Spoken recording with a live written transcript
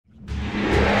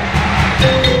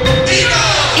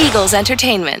Eagles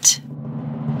Entertainment.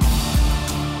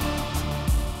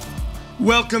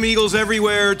 Welcome, Eagles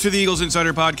everywhere, to the Eagles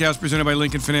Insider Podcast presented by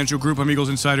Lincoln Financial Group. I'm Eagles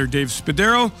Insider Dave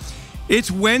Spadaro. It's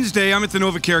Wednesday. I'm at the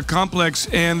NovaCare Complex,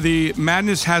 and the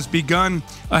madness has begun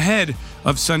ahead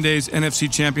of Sunday's NFC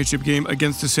Championship game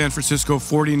against the San Francisco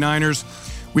 49ers.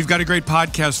 We've got a great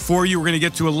podcast for you. We're going to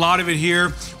get to a lot of it here.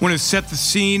 I want to set the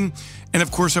scene. And, of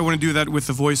course, I want to do that with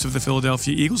the voice of the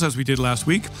Philadelphia Eagles, as we did last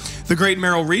week, the great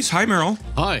Merrill Reese. Hi, Merrill.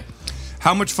 Hi.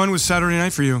 How much fun was Saturday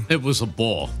night for you? It was a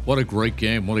ball. What a great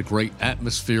game. What a great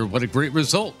atmosphere. What a great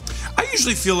result. I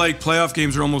usually feel like playoff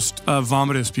games are almost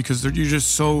vomitous because you're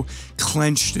just so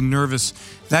clenched and nervous.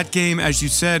 That game, as you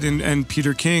said, and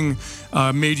Peter King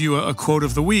made you a quote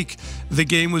of the week, the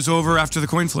game was over after the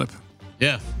coin flip.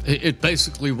 Yeah, it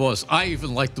basically was. I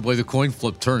even liked the way the coin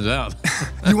flip turned out.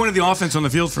 You wanted the offense on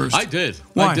the field first. I did.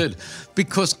 Why? I did.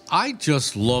 Because I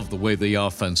just love the way the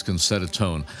offense can set a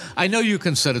tone. I know you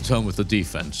can set a tone with the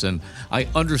defense, and I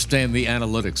understand the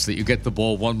analytics that you get the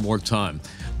ball one more time.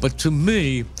 But to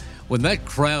me, when that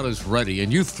crowd is ready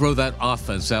and you throw that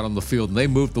offense out on the field and they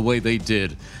move the way they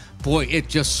did, boy, it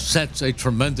just sets a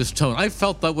tremendous tone. I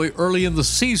felt that way early in the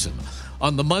season.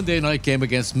 On the Monday night game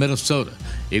against Minnesota,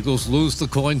 Eagles lose the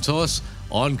coin toss,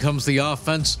 on comes the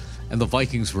offense, and the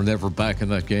Vikings were never back in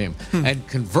that game. And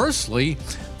conversely,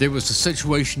 there was a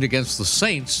situation against the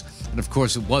Saints, and of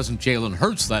course it wasn't Jalen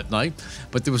Hurts that night,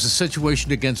 but there was a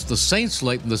situation against the Saints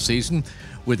late in the season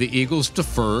where the Eagles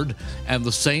deferred and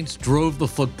the Saints drove the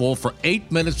football for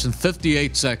 8 minutes and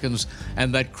 58 seconds,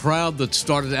 and that crowd that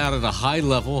started out at a high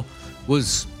level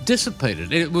was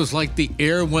dissipated. It was like the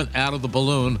air went out of the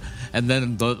balloon, and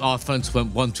then the offense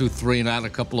went 1, 2, 3 and out a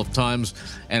couple of times,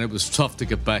 and it was tough to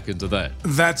get back into that.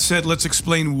 That said, let's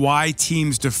explain why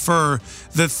teams defer.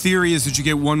 The theory is that you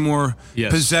get one more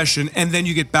possession, and then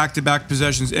you get back-to-back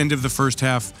possessions, end of the first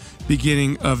half,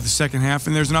 beginning of the second half,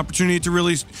 and there's an opportunity to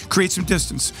really create some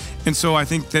distance. And so I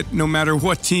think that no matter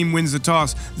what team wins the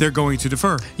toss, they're going to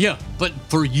defer. Yeah, but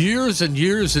for years and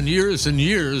years and years and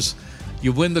years,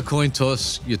 you win the coin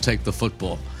toss, you take the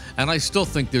football. And I still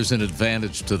think there's an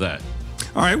advantage to that.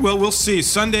 All right, well, we'll see.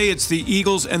 Sunday, it's the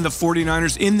Eagles and the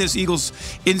 49ers in this Eagles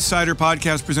Insider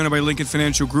Podcast presented by Lincoln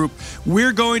Financial Group.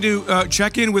 We're going to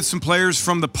check in with some players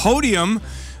from the podium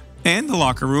and the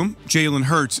locker room. Jalen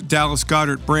Hurts, Dallas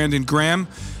Goedert, Brandon Graham.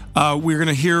 We're going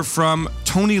to hear from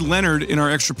Tony Leonard in our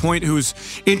Extra Point, who's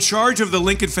in charge of the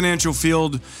Lincoln Financial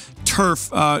Field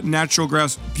turf, natural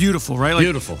grass. Beautiful, right? Like,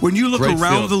 beautiful. When you look Great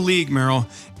around field. the league, Merrill,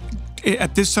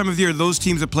 at this time of the year, those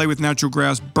teams that play with natural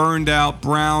grass, burned out,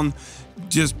 brown,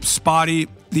 just spotty.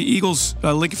 The Eagles'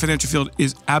 Lincoln Financial Field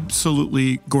is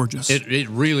absolutely gorgeous. It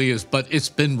really is, but it's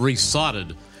been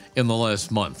resodded in the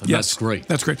last month, and Yes, that's great.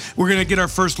 That's great. We're going to get our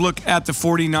first look at the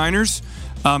 49ers,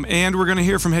 and we're going to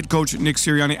hear from head coach Nick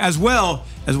Sirianni, as well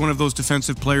as one of those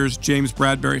defensive players, James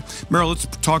Bradbury. Merrill, let's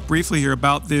talk briefly here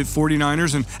about the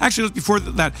 49ers. And actually, before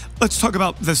that, let's talk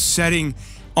about the setting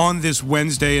on this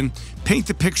Wednesday and paint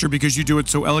the picture, because you do it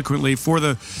so eloquently for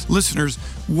the listeners.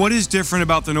 What is different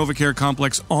about the NovaCare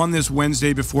Complex on this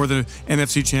Wednesday before the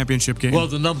NFC Championship game? Well,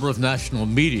 the number of national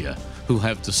media who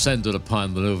have descended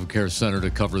upon the NovaCare Center to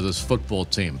cover this football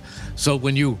team. So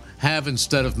when you have,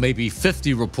 instead of maybe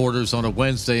 50 reporters on a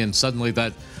Wednesday, and suddenly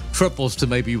that triples to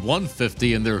maybe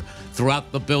 150, and they're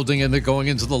throughout the building and they're going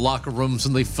into the locker rooms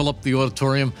and they fill up the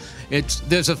auditorium,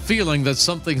 there's a feeling that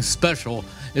something special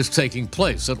is taking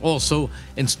place. And also,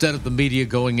 instead of the media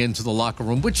going into the locker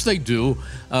room, which they do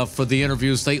for the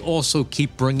interviews, they also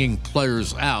keep bringing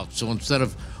players out. So instead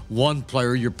of one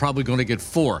player, you're probably going to get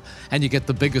 4, and you get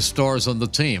the biggest stars on the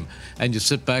team. And you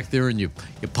sit back there and you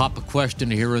pop a question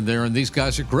here and there, and these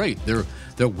guys are great. They're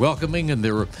welcoming, and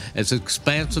they're as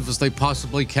expansive as they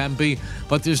possibly can be.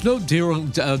 But there's no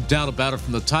doubt about it.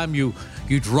 From the time you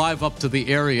drive up to the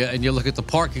area and you look at the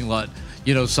parking lot,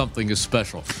 you know something is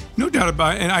special. No doubt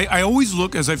about it. And I always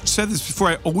look, as I've said this before,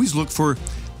 I always look for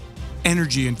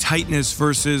energy and tightness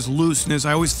versus looseness.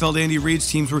 I always felt Andy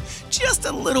Reid's teams were just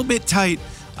a little bit tight.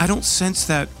 I don't sense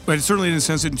that. I certainly didn't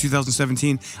sense it in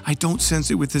 2017. I don't sense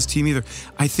it with this team either.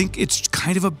 I think it's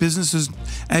kind of a business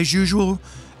as usual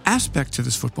aspect to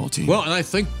this football team. Well, and I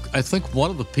think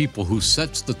one of the people who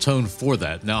sets the tone for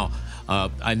that, now,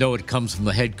 I know it comes from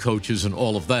the head coaches and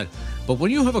all of that, but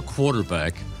when you have a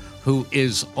quarterback who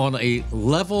is on a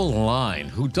level line,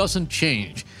 who doesn't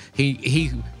change,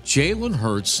 Jalen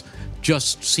Hurts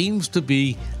just seems to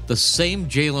be the same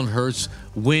Jalen Hurts,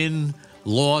 win,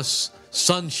 loss,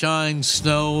 sunshine,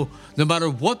 snow, no matter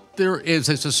what there is,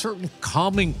 there's a certain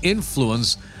calming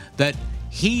influence that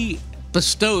he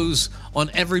bestows on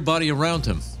everybody around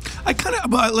him. I kind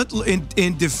of,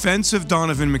 in defense of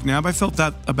Donovan McNabb, I felt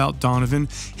that about Donovan.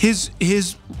 His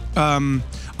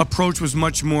approach was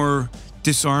much more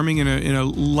disarming in a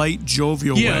light,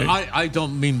 jovial way. Yeah, I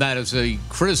don't mean that as a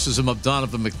criticism of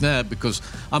Donovan McNabb, because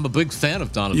I'm a big fan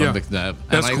of Donovan McNabb.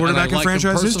 Best quarterback in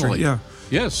franchise history. Yeah.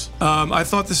 Yes. I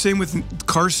thought the same with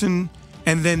Carson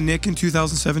and then Nick in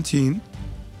 2017.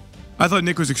 I thought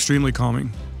Nick was extremely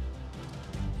calming.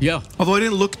 Yeah. Although I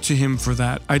didn't look to him for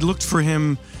that. I looked to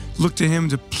him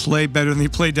to play better than he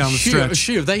played down the stretch.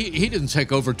 Sure. He didn't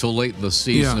take over till late in the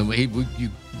season. Yeah.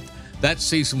 That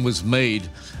season was made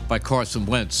by Carson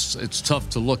Wentz. It's tough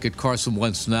to look at Carson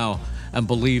Wentz now and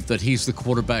believe that he's the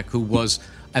quarterback who was,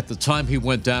 at the time he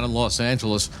went down in Los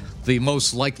Angeles, the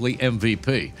most likely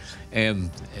MVP.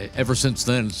 And ever since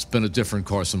then, it's been a different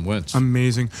Carson Wentz.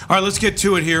 Amazing. All right, let's get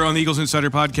to it here on the Eagles Insider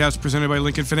Podcast presented by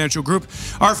Lincoln Financial Group.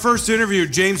 Our first interview,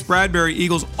 James Bradberry,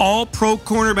 Eagles All-Pro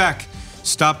cornerback,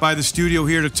 stopped by the studio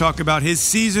here to talk about his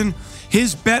season,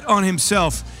 his bet on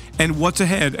himself, and what's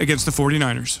ahead against the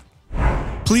 49ers.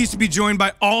 Pleased to be joined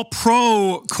by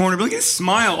All-Pro cornerback. Look at his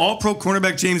smile. All-Pro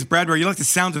cornerback James Bradberry. You like the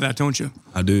sound of that, don't you?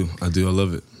 I do. I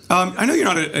love it. I know you're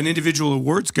not an individual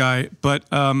awards guy, but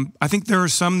I think there are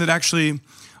some that actually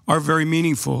are very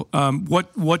meaningful.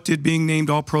 What did being named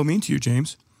All-Pro mean to you,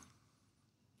 James?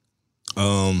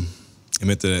 It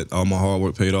meant that all my hard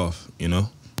work paid off, you know?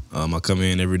 I come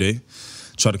in every day,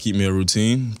 try to keep me a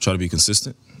routine, try to be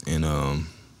consistent, and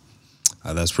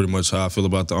that's pretty much how I feel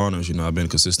about the honors. You know, I've been a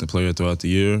consistent player throughout the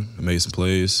year, I made some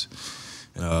plays,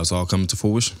 and it's all coming to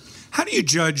fruition. How do you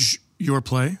judge your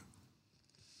play?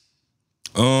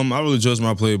 I really judge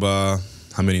my play by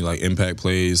how many impact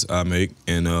plays I make,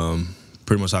 and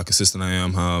pretty much how consistent I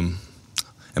am.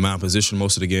 Am I in position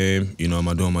most of the game? You know, am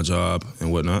I doing my job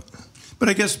and whatnot? But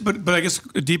I guess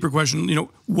a deeper question. You know,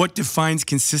 what defines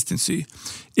consistency?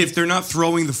 If they're not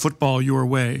throwing the football your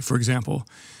way, for example,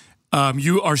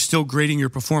 you are still grading your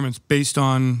performance based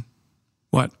on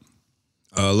what?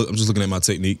 I'm just looking at my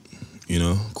technique. You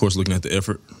know, of course, looking at the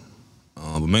effort.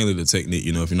 But mainly the technique,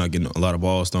 you know, if you're not getting a lot of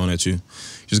balls thrown at you,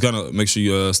 you just got to make sure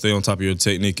you stay on top of your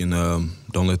technique and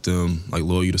don't let them,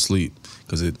 lull you to sleep,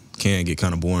 because it can get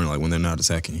kind of boring, when they're not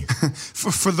attacking you.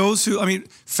 For those who,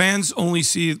 fans only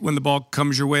see when the ball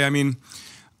comes your way.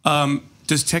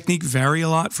 Does technique vary a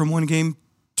lot from one game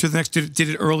to the next? Did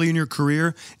it early in your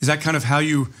career? Is that kind of how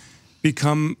you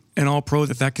become an All-Pro,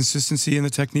 that consistency in the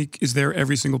technique is there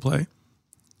every single play?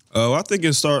 I think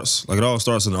it starts, it all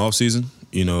starts in the offseason,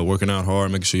 you know, working out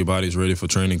hard, making sure your body's ready for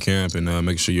training camp, and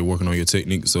making sure you're working on your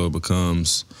technique so it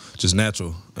becomes just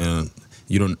natural. And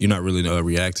you're not really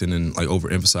reacting and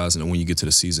overemphasizing it when you get to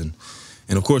the season.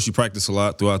 And of course, you practice a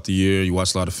lot throughout the year. You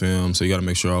watch a lot of film, so you got to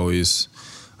make sure always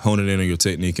honing in on your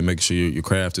technique and making sure your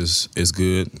craft is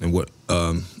good and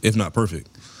if not perfect,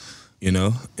 you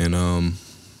know. And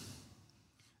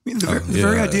the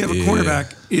very idea of a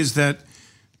quarterback is that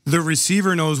the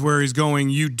receiver knows where he's going,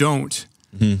 you don't.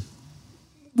 Mm-hmm.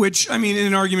 Which, in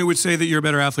an argument would say that you're a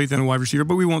better athlete than a wide receiver,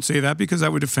 but we won't say that because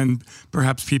that would offend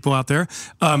perhaps people out there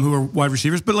who are wide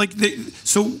receivers. But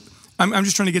so I'm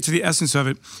just trying to get to the essence of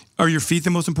it. Are your feet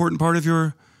the most important part of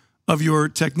your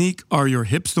technique? Are your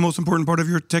hips the most important part of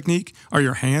your technique? Are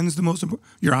your hands the most important?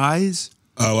 Your eyes?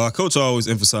 Well, our coach always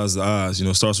emphasizes the eyes. You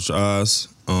know, it starts with your eyes.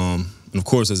 And of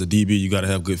course, as a DB, you got to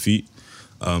have good feet.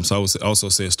 So I would also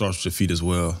say it starts with your feet as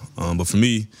well. But for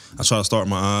me, I try to start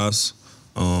with my eyes.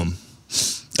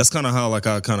 That's kind of how I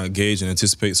kind of gauge and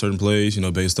anticipate certain plays, you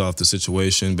know, based off the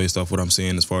situation, based off what I'm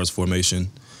seeing as far as formation,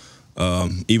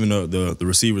 even the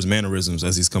receiver's mannerisms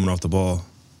as he's coming off the ball.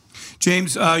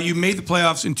 James, you made the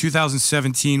playoffs in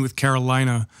 2017 with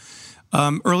Carolina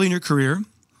early in your career.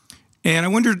 And I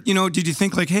wondered, you know, did you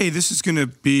think hey, this is going to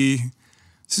be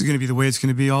the way it's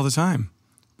going to be all the time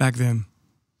back then?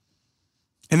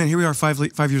 And then here we are 5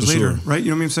 years later, right? You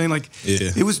know what I'm saying?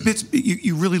 Yeah. It was bits.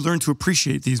 You really learned to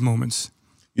appreciate these moments.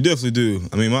 You definitely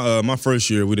do. My first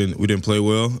year we didn't play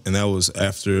well, and that was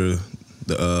after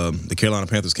the Carolina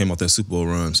Panthers came off that Super Bowl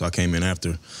run. So I came in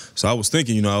after. So I was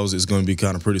thinking, you know, it's going to be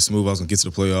kind of pretty smooth. I was going to get to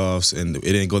the playoffs, and it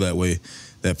didn't go that way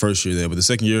that first year there. But the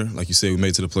second year, like you said, we made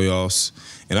it to the playoffs,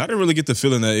 and I didn't really get the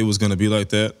feeling that it was going to be like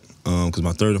that because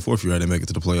my third and fourth year I didn't make it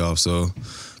to the playoffs. So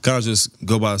kind of just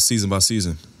go by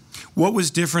season. What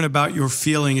was different about your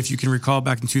feeling, if you can recall,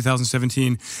 back in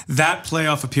 2017, that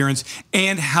playoff appearance,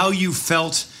 and how you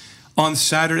felt on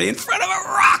Saturday in front of a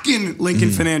rocking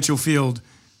Lincoln Financial Field?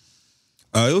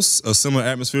 It was a similar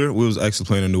atmosphere. We was actually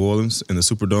playing in New Orleans in the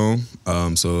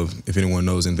Superdome. So if anyone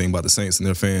knows anything about the Saints and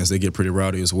their fans, they get pretty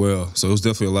rowdy as well. So it was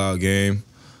definitely a loud game.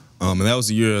 And that was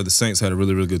the year the Saints had a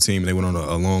really, really good team. They went on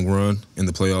a long run in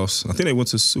the playoffs. I think they went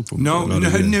to Super Bowl. No.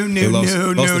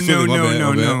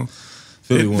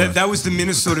 That was the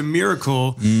Minnesota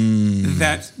Miracle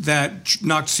that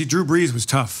knocked. See, Drew Brees was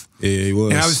tough. Yeah, he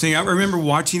was. And I remember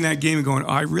watching that game and going,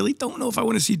 I really don't know if I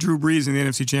want to see Drew Brees in the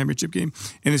NFC Championship game.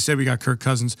 And instead we got Kirk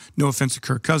Cousins. No offense to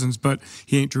Kirk Cousins, but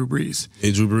he ain't Drew Brees.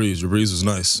 Hey, Drew Brees. Drew Brees was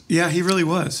nice. Yeah, he really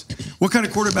was. What kind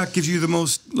of quarterback gives you the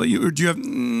most, or do you have,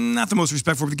 not the most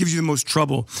respect for, but gives you the most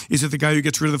trouble? Is it the guy who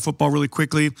gets rid of the football really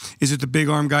quickly? Is it the big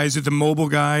arm guy? Is it the mobile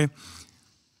guy?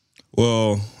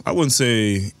 Well, I wouldn't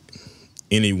say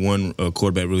any one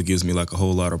quarterback really gives me like a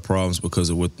whole lot of problems because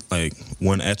of what like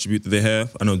one attribute that they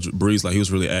have. I know Brees, like he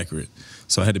was really accurate,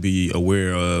 so I had to be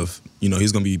aware of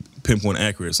he's going to be pinpoint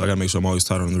accurate. So I got to make sure I'm always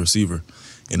tight on the receiver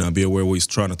and be aware where he's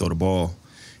trying to throw the ball.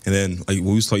 And then like when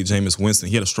we used to play Jameis Winston,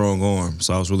 he had a strong arm,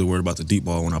 so I was really worried about the deep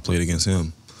ball when I played against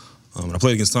him. I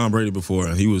played against Tom Brady before,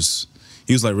 and he was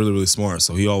like really, really smart,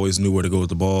 so he always knew where to go with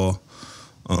the ball.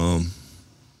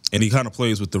 And he kind of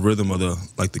plays with the rhythm of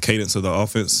the cadence of the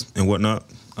offense and whatnot,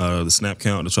 the snap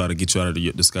count to try to get you out of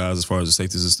the disguise as far as the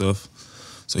safeties and stuff.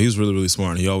 So he was really, really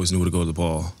smart. And he always knew where to go with the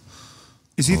ball.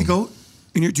 Is he the GOAT?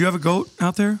 Do you have a GOAT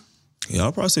out there? Yeah,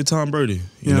 I'll probably say Tom Brady.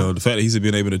 You know, the fact that he's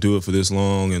been able to do it for this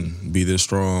long and be this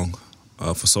strong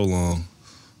for so long,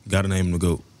 got to name him the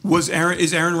GOAT.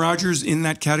 Is Aaron Rodgers in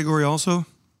that category also?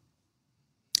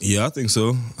 Yeah, I think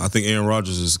so. I think Aaron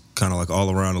Rodgers is kind of like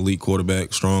all-around elite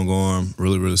quarterback, strong arm,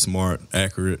 really, really smart,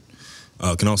 accurate,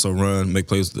 can also run, make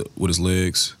plays with his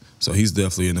legs. So he's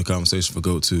definitely in the conversation for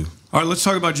GOAT, too. All right, let's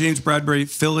talk about James Bradberry,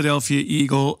 Philadelphia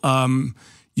Eagle.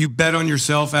 You bet on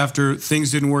yourself after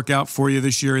things didn't work out for you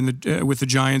this year with the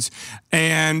Giants.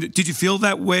 And did you feel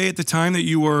that way at the time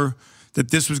that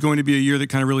this was going to be a year that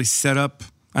kind of really set up,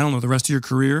 the rest of your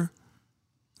career?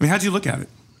 I mean, how'd you look at it?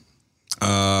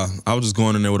 I was just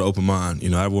going in there with an open mind.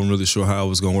 I wasn't really sure how it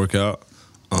was going to work out.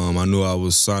 I knew I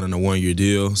was signing a one-year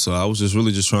deal, so I was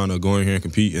just trying to go in here and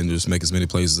compete and just make as many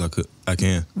plays as I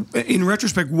can. In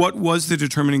retrospect, what was the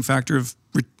determining factor of,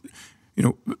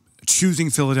 choosing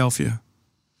Philadelphia?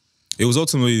 It was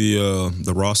ultimately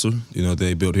the roster,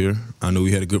 they built here. I knew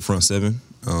we had a good front seven.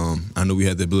 I knew we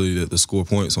had the ability to score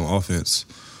points on offense.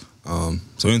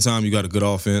 So anytime you got a good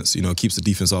offense, it keeps the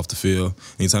defense off the field.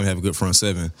 Anytime you have a good front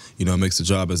seven, it makes the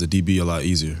job as a DB a lot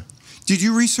easier. Did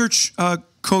you research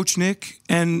Coach Nick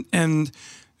and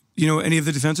any of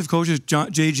the defensive coaches,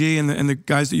 JG and the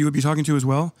guys that you would be talking to as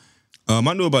well? I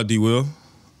knew about D. Will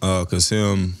because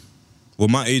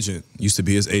my agent used to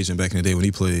be his agent back in the day when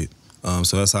he played.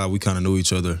 So that's how we kind of knew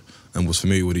each other and was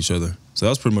familiar with each other. So that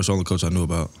was pretty much the only coach I knew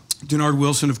about. Denard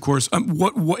Wilson, of course.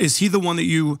 What is he the one that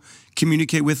you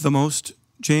communicate with the most,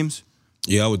 James?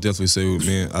 Yeah, I would definitely say with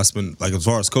me. I spend as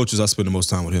far as coaches, I spend the most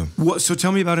time with him. So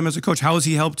tell me about him as a coach. How has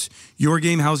he helped your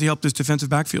game? How has he helped this defensive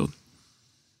backfield?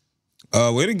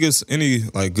 We didn't get any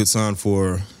good sign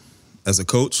for as a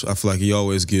coach. I feel like he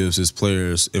always gives his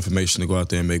players information to go out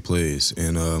there and make plays.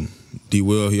 And D.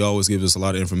 Will, he always gives us a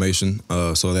lot of information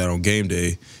so that on game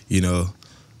day, we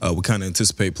kind of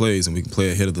anticipate plays and we can play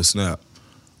ahead of the snap.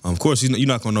 Of course, you're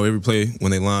not going to know every play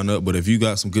when they line up, but if you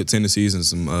got some good tendencies and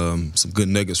some good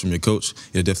nuggets from your coach,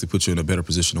 it'll definitely put you in a better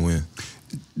position to win.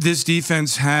 This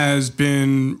defense has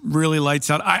been really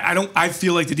lights out. I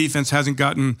feel like the defense hasn't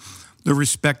gotten the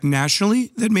respect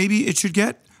nationally that maybe it should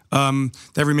get.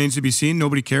 That remains to be seen.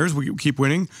 Nobody cares. We keep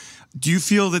winning. Do you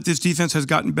feel that this defense has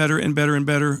gotten better and better and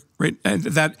better, right? And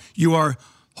that you are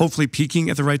hopefully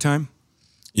peaking at the right time?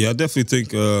 Yeah, I definitely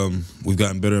think we've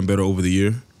gotten better and better over the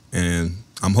year, and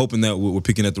I'm hoping that we're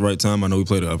picking at the right time. I know we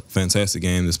played a fantastic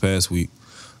game this past week.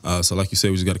 So like you said,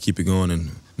 we just got to keep it going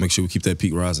and make sure we keep that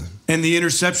peak rising. And the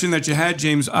interception that you had,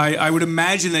 James, I would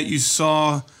imagine that you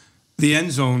saw the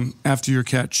end zone after your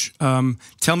catch.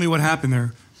 Tell me what happened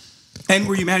there. And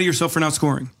were you mad at yourself for not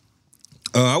scoring?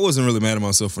 I wasn't really mad at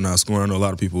myself for not scoring. I know a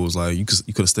lot of people was like, you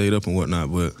could have stayed up and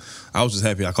whatnot, but I was just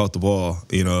happy I caught the ball.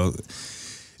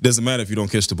 It doesn't matter if you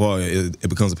don't catch the ball. It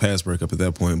becomes a pass breakup at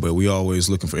that point, but we always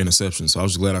looking for interceptions. So I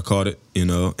was just glad I caught it, and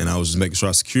I was just making sure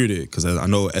I secured it because I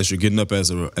know as you're getting up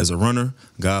as a runner,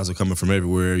 guys are coming from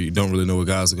everywhere. You don't really know where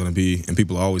guys are going to be, and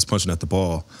people are always punching at the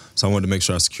ball. So I wanted to make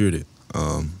sure I secured it,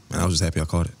 and I was just happy I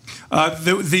caught it.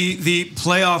 The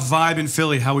playoff vibe in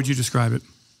Philly, how would you describe it?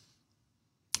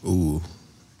 Ooh,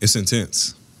 it's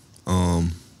intense.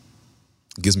 It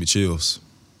gives me chills.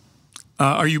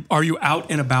 Are you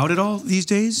out and about at all these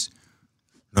days?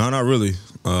 No, not really.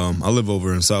 I live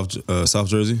over in South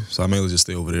Jersey, so I mainly just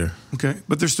stay over there. Okay,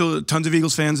 but there's still tons of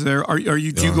Eagles fans there. Do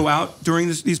you go out during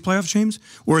these playoffs, James,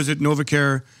 or is it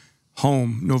NovaCare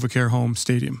home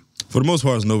stadium? For the most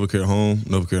part, it's NovaCare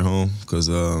home, because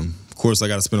of course I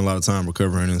got to spend a lot of time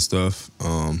recovering and stuff,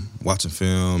 watching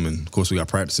film, and of course we got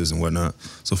practices and whatnot.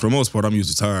 So for the most part, I'm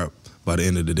usually tired by the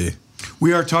end of the day.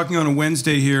 We are talking on a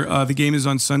Wednesday here. The game is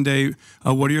on Sunday.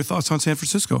 What are your thoughts on San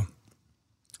Francisco?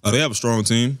 They have a strong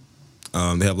team.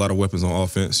 They have a lot of weapons on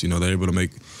offense. They're able to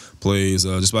make plays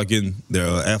just by getting their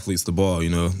athletes the ball.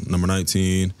 Number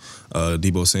 19,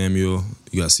 Deebo Samuel.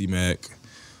 You got C-Mac.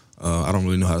 I don't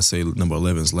really know how to say number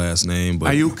 11's last name,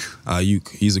 but Ayuk.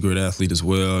 He's a great athlete as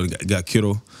well. Got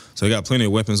Kittle. So they got plenty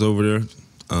of weapons over there.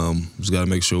 Just got to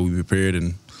make sure we prepared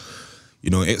and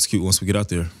execute once we get out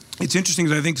there. It's interesting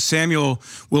because I think Samuel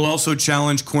will also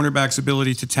challenge cornerbacks'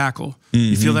 ability to tackle. Mm-hmm.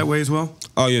 You feel that way as well?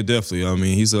 Oh yeah, definitely. I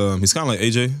mean, he's kind of like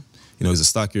AJ. He's a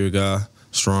stockier guy,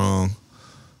 strong,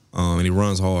 and he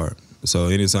runs hard. So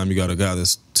anytime you got a guy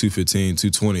that's 215,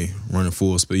 220, running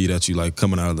full speed at you, like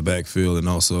coming out of the backfield and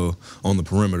also on the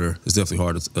perimeter, it's definitely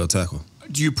hard to tackle.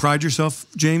 Do you pride yourself,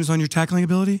 James, on your tackling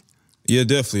ability? Yeah,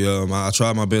 definitely. I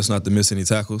try my best not to miss any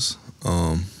tackles.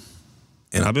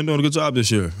 And I've been doing a good job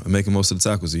this year of making most of the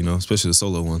tackles, especially the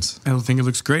solo ones. I don't think it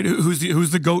looks great. Who's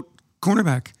the GOAT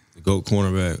cornerback? The GOAT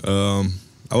cornerback.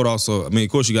 I would also, of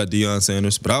course you got Deion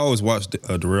Sanders, but I always watched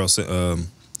Darrell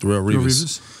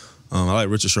Reeves. I like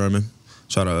Richard Sherman.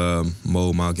 Try to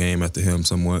mold my game after him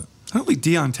somewhat. I don't think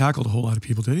Deion tackled a whole lot of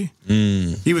people, did he?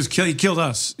 He killed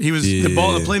us. He was the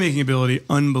playmaking ability,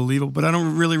 unbelievable. But I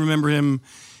don't really remember him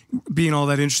being all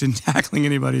that interested in tackling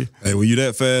anybody. Hey, when you're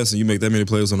that fast and you make that many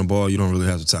plays on the ball, you don't really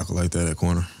have to tackle like that at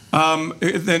corner.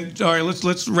 Then all right,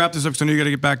 let's wrap this up because I know you got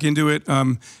to get back into it.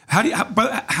 How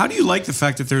do you like the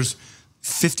fact that there's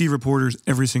 50 reporters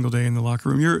every single day in the locker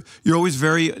room? You're always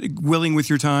very willing with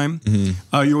your time.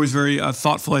 Mm-hmm. You're always very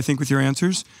thoughtful, I think, with your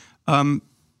answers.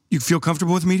 You feel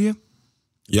comfortable with media?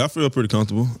 Yeah, I feel pretty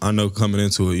comfortable. I know coming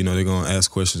into it, they're going to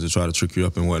ask questions to try to trick you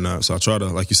up and whatnot. So I try to,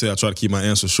 like you said, to keep my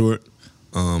answers short.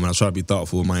 And I try to be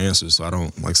thoughtful with my answers so I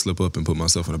don't slip up and put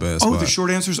myself in a bad spot. Oh, the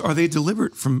short answers, are they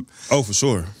deliberate from? Oh, for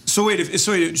sure. So wait, if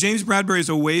James Bradberry is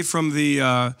away from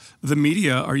the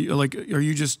media, are you like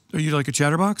a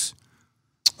chatterbox?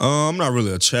 I'm not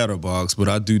really a chatterbox, but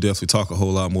I do definitely talk a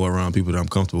whole lot more around people that I'm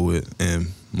comfortable with, and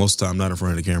most of the time not in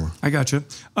front of the camera. I gotcha.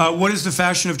 What is the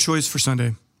fashion of choice for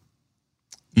Sunday?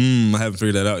 I haven't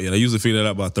figured that out yet. I usually figure that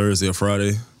out by Thursday or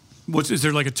Friday. Is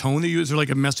there like a tone is there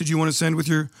like a message you want to send with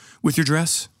your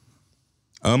dress?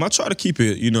 I try to keep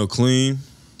it, clean,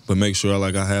 but make sure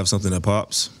I have something that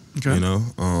pops. Okay.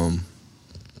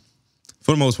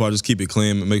 For the most part, just keep it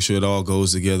clean and make sure it all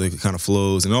goes together, it kind of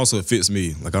flows, and also it fits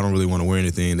me. I don't really want to wear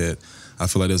anything that I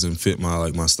feel like doesn't fit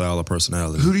my style or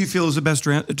personality. Who do you feel is the best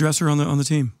dresser on the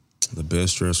team? The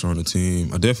best dresser on the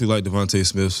team, I definitely like Devontae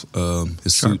Smith's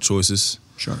his suit choices.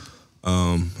 Sure.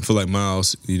 I feel like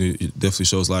Miles, it definitely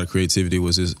shows a lot of creativity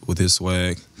with his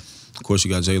swag. Of course,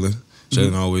 you got Jalen.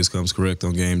 Jalen always comes correct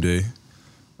on game day.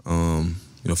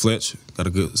 Fletch got a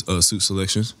good suit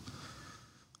selections.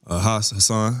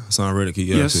 Hassan Reddick. He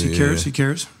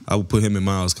cares. I would put him and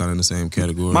Miles kind of in the same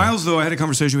category. Miles, though, I had a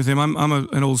conversation with him. I'm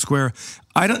an old square.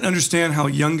 I don't understand how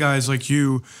young guys like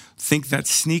you think that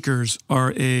sneakers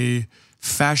are a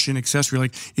fashion accessory.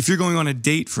 Like, if you're going on a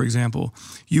date, for example,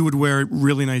 you would wear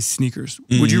really nice sneakers.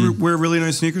 Mm-hmm. Would you wear really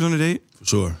nice sneakers on a date? For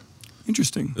sure.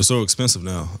 Interesting. They're so expensive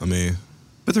now.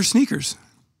 But they're sneakers.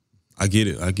 I get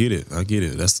it.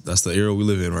 That's the era we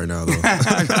live in right now, though.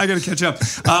 I got to catch up.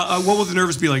 What will the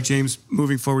nerves be like, James,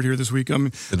 moving forward here this week? I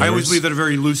always believe that a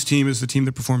very loose team is the team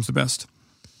that performs the best.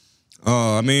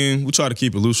 We try to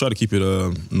keep it loose, try to keep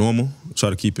it normal,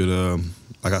 try to keep it,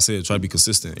 like I said, try to be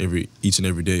consistent each and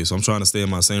every day. So I'm trying to stay in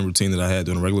my same routine that I had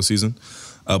during the regular season.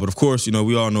 But of course,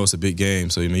 we all know it's a big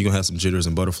game, so you're gonna have some jitters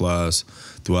and butterflies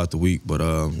throughout the week. But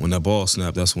when that ball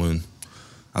snapped, that's when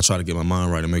I try to get my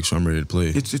mind right and make sure I'm ready to play.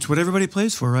 It's what everybody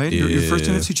plays for, right? Yeah. Your first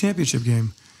NFC Championship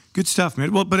game. Good stuff,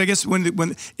 man. Well, but I guess when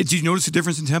did you notice a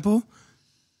difference in tempo?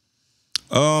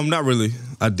 Not really.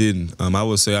 I didn't. I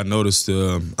would say I noticed.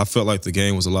 I felt like the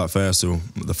game was a lot faster.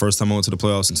 The first time I went to the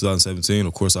playoffs in 2017,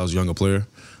 of course, I was a younger player.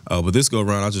 But this go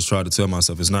around, I just tried to tell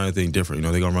myself it's not anything different.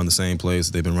 They're gonna run the same plays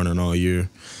that they've been running all year.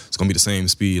 It's gonna be the same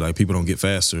speed. Like, people don't get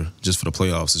faster just for the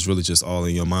playoffs. It's really just all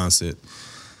in your mindset.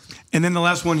 And then the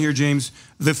last one here, James,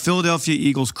 the Philadelphia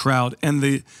Eagles crowd and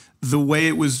the way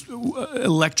it was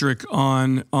electric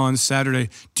on Saturday.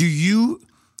 Do you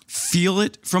feel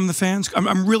it from the fans?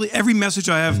 I'm really, every message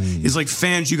I have is like,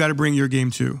 fans, you got to bring your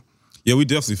game too. Yeah, we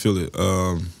definitely feel it.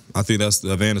 I think that's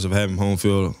the advantage of having home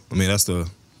field. That's a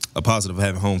positive of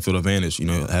having home field advantage.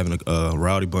 Having a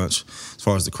rowdy bunch as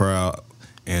far as the crowd,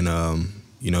 and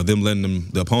them letting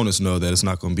the opponents know that it's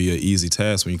not going to be an easy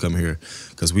task when you come here,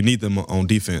 because we need them on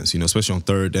defense, especially on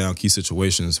third down, key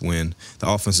situations when the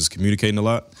offense is communicating a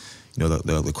lot.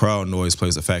 The crowd noise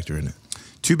plays a factor in it.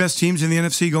 Two best teams in the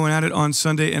NFC going at it on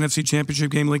Sunday, NFC Championship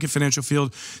game, Lincoln Financial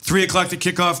Field, 3 o'clock to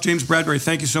kickoff. James Bradberry,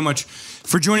 thank you so much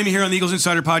for joining me here on the Eagles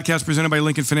Insider Podcast presented by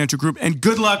Lincoln Financial Group. And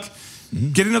good luck.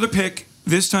 Get another pick.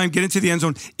 This time, get into the end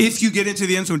zone. If you get into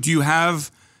the end zone, do you have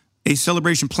a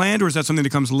celebration planned, or is that something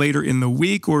that comes later in the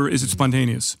week, or is it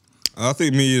spontaneous? I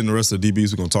think me and the rest of the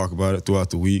DBs are going to talk about it throughout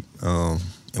the week, and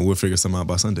we'll figure something out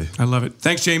by Sunday. I love it.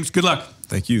 Thanks, James. Good luck.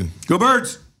 Thank you. Go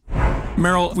Birds.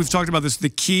 Merrill, we've talked about this. The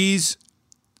keys,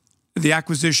 the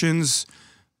acquisitions,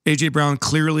 A.J. Brown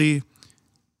clearly,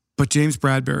 but James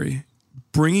Bradberry,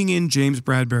 bringing in James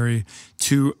Bradberry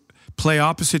to play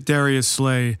opposite Darius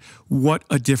Slay, what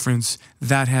a difference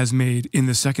that has made in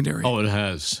the secondary. Oh, it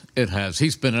has. It has.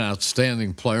 He's been an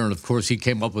outstanding player, and of course he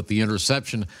came up with the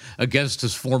interception against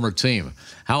his former team.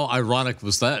 How ironic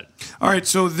was that? All right,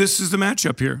 so this is the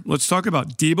matchup here. Let's talk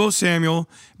about Deebo Samuel,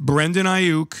 Brendan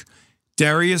Ayuk,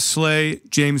 Darius Slay,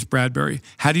 James Bradberry.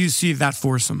 How do you see that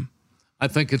foursome? I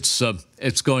think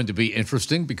it's going to be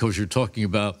interesting because you're talking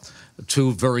about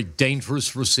two very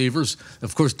dangerous receivers.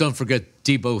 Of course, don't forget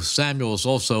Deebo Samuel is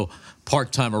also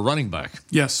part-time running back.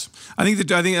 Yes. I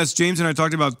think as James and I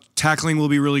talked about, tackling will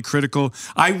be really critical.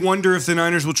 I wonder if the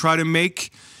Niners will try to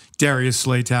make Darius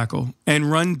Slay tackle and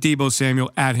run Deebo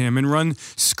Samuel at him and run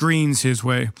screens his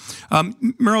way.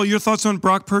 Merrill, your thoughts on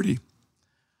Brock Purdy?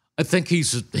 I think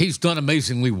he's done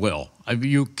amazingly well. I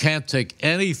mean, you can't take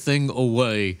anything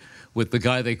away with the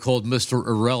guy they called Mr.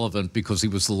 Irrelevant because he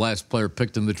was the last player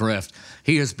picked in the draft.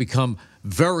 He has become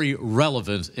very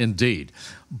relevant indeed.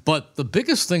 But the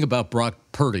biggest thing about Brock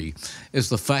Purdy is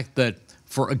the fact that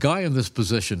for a guy in this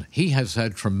position, he has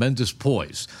had tremendous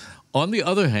poise. On the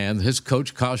other hand, his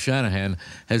coach, Kyle Shanahan,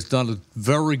 has done a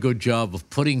very good job of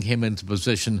putting him into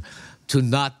position to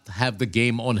not have the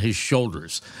game on his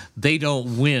shoulders. They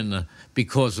don't win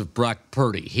because of Brock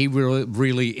Purdy. He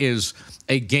really is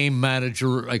a game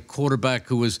manager, a quarterback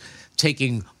who is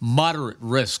taking moderate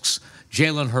risks.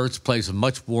 Jalen Hurts plays a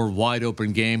much more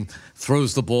wide-open game,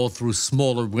 throws the ball through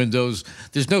smaller windows.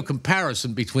 There's no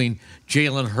comparison between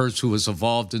Jalen Hurts, who has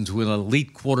evolved into an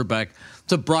elite quarterback,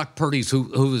 to Brock Purdy,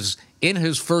 who is in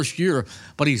his first year,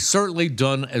 but he's certainly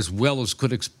done as well as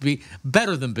could be,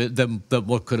 better than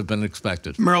what could have been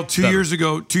expected. Merrill, two years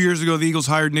ago, the Eagles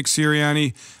hired Nick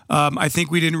Sirianni. I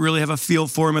think we didn't really have a feel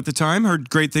for him at the time. Heard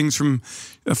great things from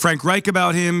Frank Reich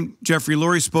about him. Jeffrey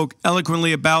Lurie spoke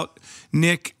eloquently about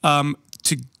Nick.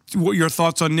 What your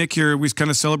thoughts on Nick here? We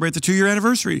kind of celebrate the 2-year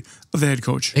anniversary of the head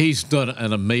coach. He's done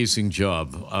an amazing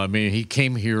job. I mean, he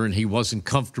came here and he wasn't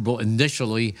comfortable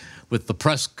initially with the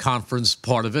press conference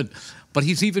part of it, but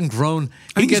he's even grown.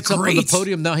 He gets up on the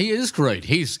podium now. He is great.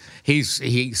 He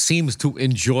seems to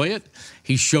enjoy it.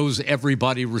 He shows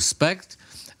everybody respect.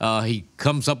 He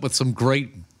comes up with some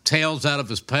great tales out of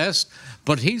his past,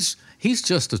 but he's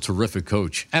just a terrific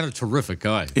coach and a terrific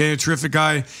guy. Yeah, a terrific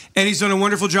guy. And he's done a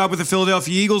wonderful job with the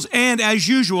Philadelphia Eagles. And as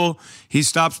usual, he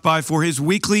stops by for his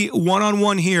weekly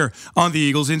one-on-one here on the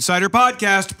Eagles Insider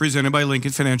Podcast, presented by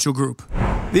Lincoln Financial Group.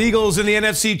 The Eagles in the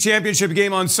NFC Championship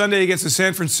game on Sunday against the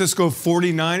San Francisco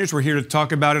 49ers. We're here to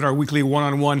talk about it, our weekly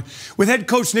one-on-one with head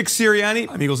coach Nick Sirianni.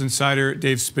 I'm Eagles Insider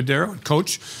Dave Spadaro.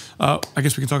 Coach, I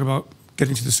guess we can talk about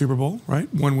getting to the Super Bowl,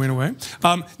 right? One win away.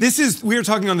 We are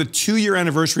talking on the 2-year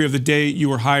anniversary of the day you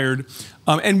were hired.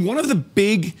 And one of the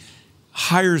big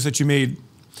hires that you made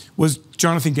was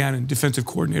Jonathan Gannon, defensive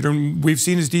coordinator. And we've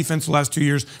seen his defense the last 2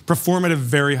 years perform at a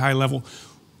very high level.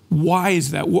 Why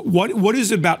is that? What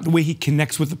is it about the way he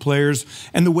connects with the players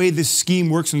and the way this scheme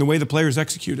works and the way the players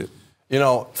execute it?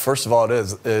 First of all,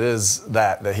 it is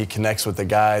that he connects with the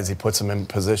guys. He puts them in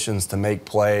positions to make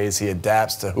plays. He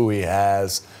adapts to who he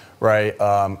has. Right,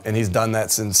 and he's done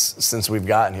that since we've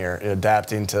gotten here,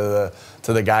 adapting to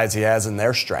the guys he has and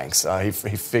their strengths. He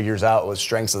figures out what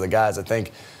strengths of the guys. I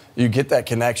think you get that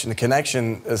connection. The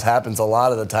connection happens a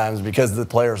lot of the times because the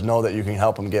players know that you can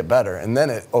help them get better, and then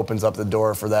it opens up the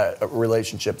door for that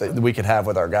relationship that we can have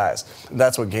with our guys.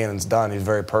 That's what Gannon's done. He's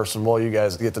very personable. You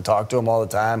guys get to talk to him all the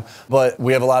time, but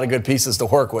we have a lot of good pieces to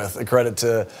work with. A credit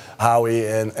to Howie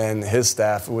and his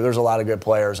staff. There's a lot of good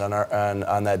players on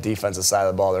that defensive side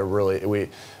of the ball.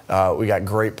 We got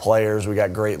great players. We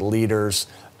got great leaders.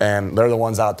 And they're the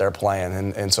ones out there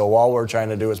playing. And so all we're trying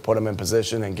to do is put them in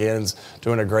position, and Gannon's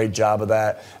doing a great job of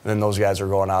that. And then those guys are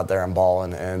going out there and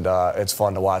balling, and it's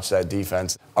fun to watch that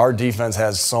defense. Our defense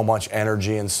has so much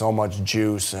energy and so much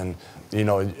juice, and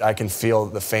I can feel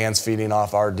the fans feeding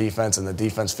off our defense and the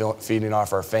defense feeding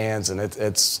off our fans, and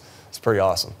it's pretty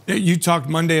awesome. You talked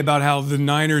Monday about how the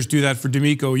Niners do that for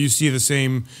DeMeco. You see the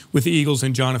same with the Eagles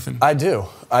and Jonathan. I do.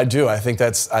 I think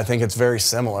it's very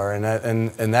similar,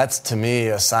 and that's to me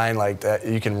a sign like that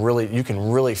you can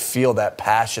really feel that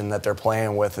passion that they're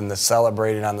playing with and the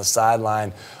celebrating on the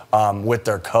sideline with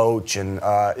their coach, and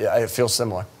it feels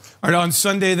similar. All right, on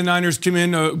Sunday, the Niners come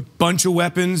in, a bunch of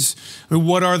weapons.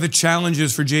 What are the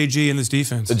challenges for JG in this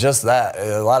defense? Just that.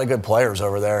 A lot of good players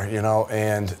over there,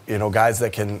 and guys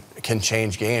that can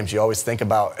change games. You always think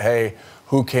about, hey,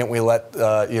 who can't we let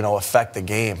affect the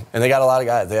game? And they got a lot of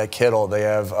guys. They got Kittle, they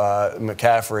have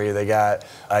McCaffrey, they got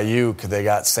Ayuk, they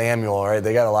got Samuel, right?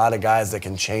 They got a lot of guys that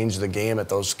can change the game at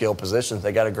those skill positions.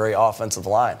 They got a great offensive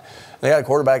line. They got a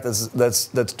quarterback that's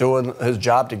doing his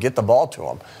job to get the ball to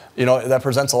him. That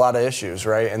presents a lot of issues,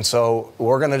 right? And so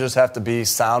we're going to just have to be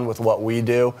sound with what we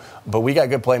do, but we got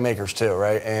good playmakers too,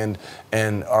 right?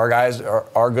 And our guys,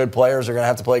 our good players are going to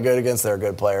have to play good against their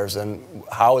good players. And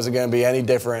how is it going to be any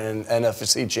different in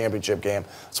NFC Championship game?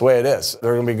 It's the way it is.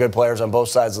 There are going to be good players on both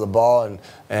sides of the ball,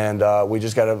 and we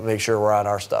just got to make sure we're on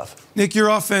our stuff. Nick, your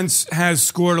offense has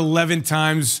scored 11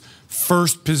 times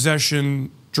first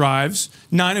possession drives,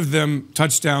 9 of them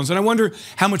touchdowns. And I wonder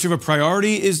how much of a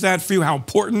priority is that for you? How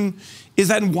important is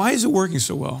that? And why is it working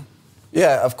so well?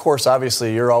 Yeah, of course,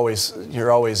 obviously, you're always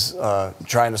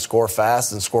trying to score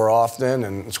fast and score often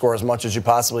and score as much as you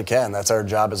possibly can. That's our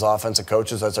job as offensive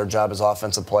coaches. That's our job as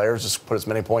offensive players, just put as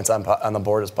many points on the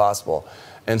board as possible.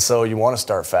 And so you want to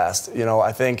start fast.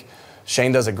 I think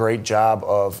Shane does a great job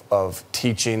of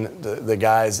teaching the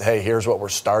guys, hey, here's what we're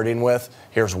starting with.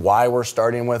 Here's why we're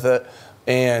starting with it.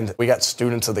 And we got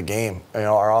students of the game,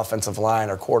 our offensive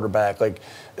line, our quarterback, like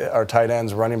our tight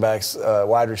ends, running backs,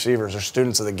 wide receivers are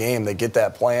students of the game. They get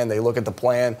that plan. They look at the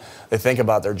plan. They think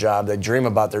about their job. They dream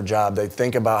about their job. They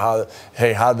think about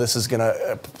how this is going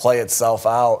to play itself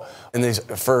out in these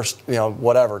first,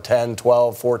 10,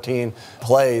 12, 14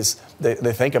 plays.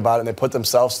 They think about it and they put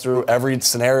themselves through every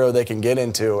scenario they can get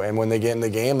into. And when they get in the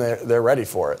game, they're ready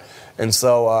for it. And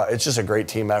so it's just a great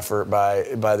team effort by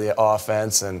the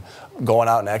offense and going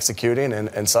out and executing.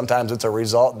 And sometimes it's a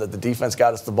result that the defense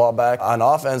got us the ball back on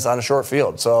offense on a short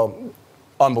field. So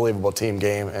unbelievable team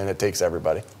game, and it takes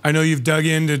everybody. I know you've dug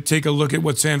in to take a look at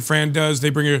what San Fran does. They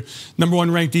bring a number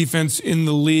 1 ranked defense in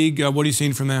the league. What are you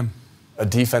seeing from them? A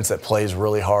defense that plays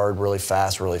really hard, really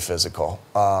fast, really physical.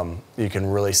 You can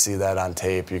really see that on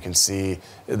tape. You can see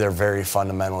they're very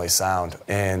fundamentally sound.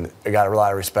 And I got a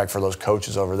lot of respect for those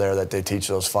coaches over there that they teach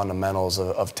those fundamentals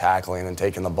of tackling and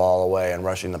taking the ball away and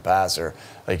rushing the passer.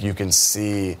 Like, you can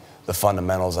see the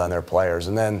fundamentals on their players.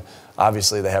 And then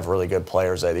obviously they have really good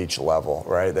players at each level,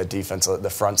 right? That defense, the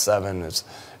front 7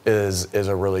 is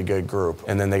a really good group.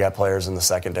 And then they got players in the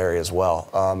secondary as well.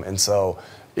 And so,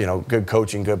 good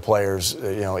coaching, good players,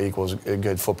 equals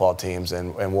good football teams.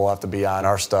 And we'll have to be on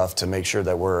our stuff to make sure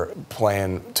that we're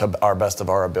playing to our best of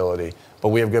our ability. But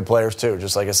we have good players too,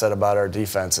 just like I said about our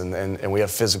defense. And we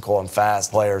have physical and fast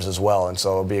players as well. And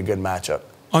so it'll be a good matchup.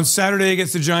 On Saturday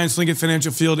against the Giants, Lincoln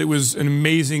Financial Field, it was an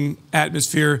amazing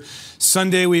atmosphere.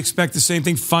 Sunday, we expect the same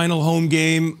thing, final home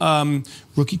game,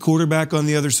 rookie quarterback on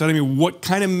the other side. I mean, what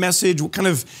kind of message, what kind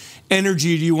of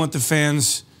energy do you want the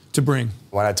fans to bring?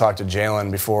 When I talk to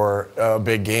Jalen before a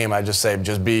big game, I just say,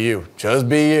 just be you. Just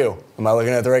be you. Am I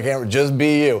looking at the right camera? Just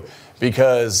be you.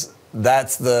 Because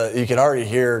you can already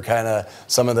hear kind of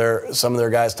some of their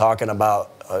guys talking about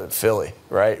Philly,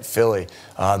 right? Philly.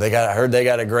 I heard they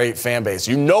got a great fan base.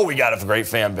 We got a great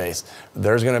fan base.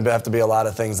 There's going to have to be a lot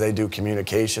of things they do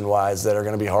communication-wise that are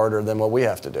going to be harder than what we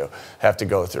have to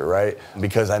go through, right?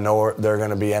 Because I know they're going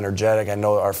to be energetic. I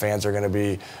know our fans are going to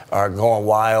be going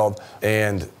wild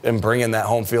and bringing that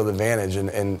home field advantage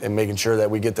and making sure that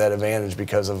we get that advantage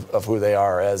because of who they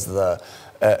are as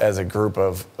a group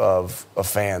of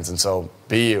fans. And so,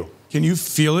 be you. Can you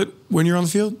feel it when you're on the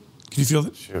field? Can you feel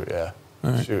it? Shoot, yeah. All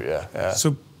right. Shoot, yeah.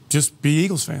 So just be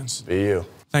Eagles fans. Be you.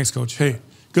 Thanks, Coach. Hey,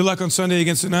 good luck on Sunday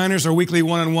against the Niners, our weekly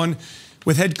one-on-one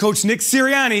with head coach Nick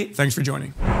Sirianni. Thanks for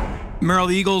joining. Merrill,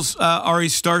 the Eagles are a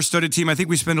star-studded team. I think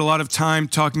we spend a lot of time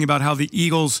talking about how the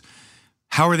Eagles,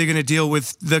 how are they going to deal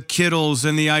with the Kittles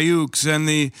and the Ayuks and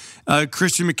the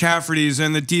Christian McCaffreys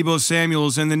and the Deebo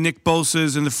Samuels and the Nick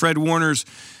Bosas and the Fred Warners.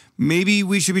 Maybe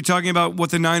we should be talking about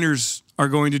what the Niners are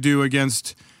going to do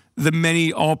against the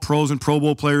many All-Pros and Pro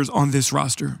Bowl players on this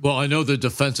roster. Well, I know the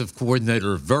defensive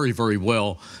coordinator very, very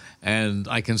well, and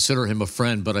I consider him a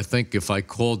friend, but I think if I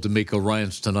called DeMeco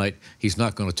Ryans tonight, he's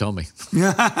not going to tell me.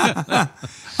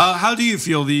 How do you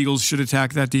feel the Eagles should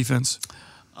attack that defense?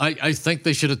 I think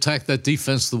they should attack that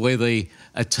defense the way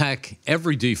attack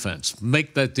every defense,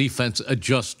 make that defense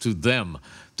adjust to them.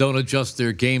 Don't adjust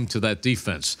their game to that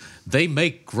defense. They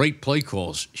make great play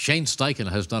calls. Shane Steichen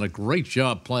has done a great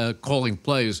job calling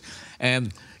plays,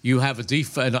 and you have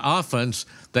an offense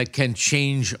that can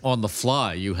change on the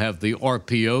fly. You have the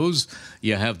RPOs,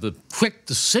 you have the quick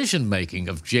decision-making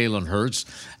of Jalen Hurts,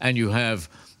 and you have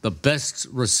the best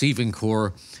receiving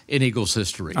core in Eagles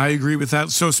history. I agree with that.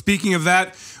 So speaking of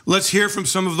that, let's hear from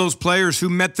some of those players who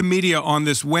met the media on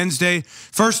this Wednesday.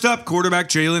 First up, quarterback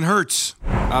Jalen Hurts.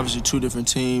 Obviously, two different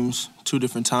teams, two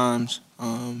different times.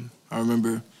 I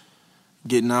remember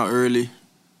getting out early,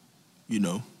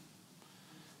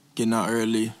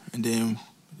 and then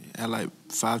had like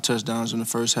 5 touchdowns in the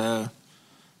first half.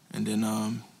 And then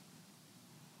I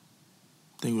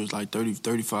think it was like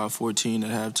 35-14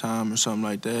 at halftime or something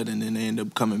like that. And then they ended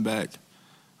up coming back.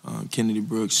 Kennedy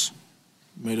Brooks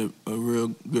made a real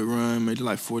good run, made it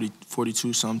like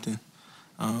 42-something.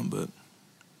 But,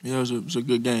 yeah, it was a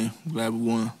good game. Glad we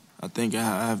won. I think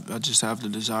I just have the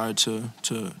desire to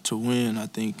win. I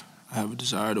think I have a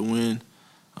desire to win.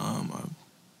 I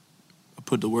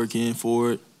put the work in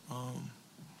for it.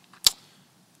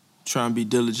 Try and be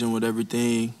diligent with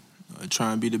everything.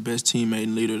 Try and be the best teammate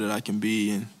and leader that I can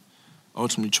be, and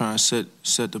ultimately try and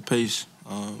set the pace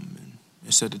and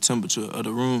set the temperature of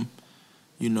the room.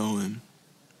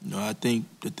 I think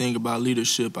the thing about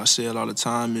leadership, I say it all the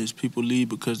time, is people lead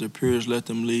because their peers let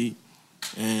them lead,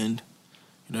 and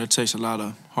it takes a lot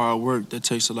of hard work. That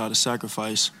takes a lot of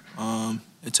sacrifice.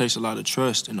 It takes a lot of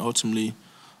trust, and ultimately,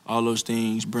 all those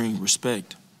things bring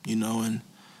respect. And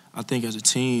I think as a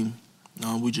team,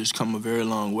 we just come a very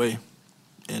long way.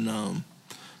 And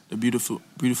the beautiful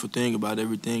thing about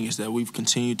everything is that we've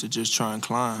continued to just try and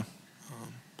climb.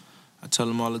 I tell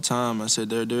them all the time, I said,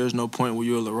 there is no point where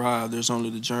you'll arrive. There's only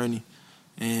the journey.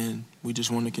 And we just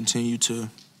want to continue to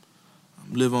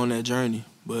live on that journey,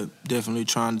 but definitely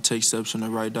trying to take steps in the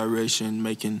right direction,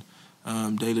 making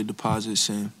daily deposits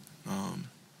and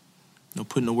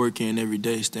putting the work in every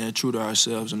day, staying true to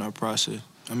ourselves and our process.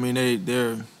 I mean,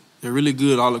 they're really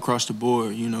good all across the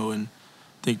board, and I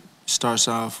think it starts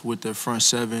off with their front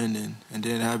seven and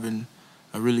then having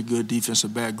a really good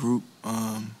defensive back group.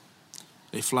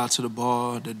 They fly to the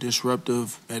ball. They're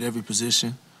disruptive at every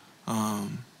position.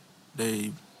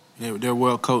 They're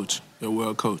well coached. They're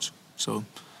well coached. So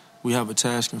we have a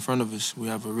task in front of us. We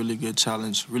have a really good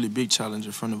challenge, really big challenge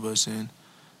in front of us. And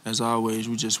as always,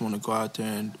 we just want to go out there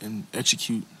and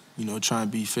execute, try and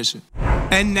be efficient.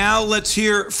 And now let's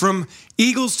hear from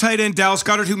Eagles tight end Dallas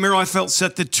Goedert, who Merrill, I felt,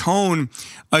 set the tone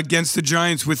against the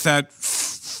Giants with that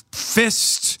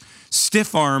fist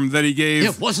stiff arm that he gave.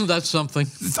 Yeah, wasn't that something?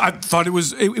 I thought it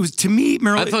was to me,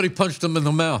 Merrill. I thought he punched him in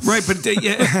the mouth. Right, but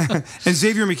yeah. And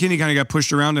Xavier McKinney kind of got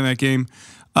pushed around in that game.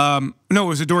 No, it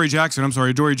was Adoree Jackson. I'm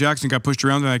sorry. Adoree Jackson got pushed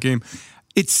around in that game.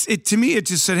 To me, it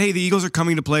just said, hey, the Eagles are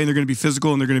coming to play and they're going to be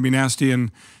physical and they're going to be nasty,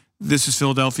 and this is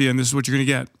Philadelphia and this is what you're going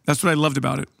to get. That's what I loved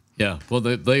about it. Yeah, well,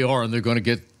 they are, and they're going to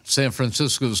get. San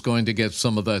Francisco's going to get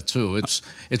some of that too.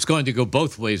 It's going to go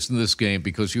both ways in this game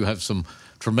because you have some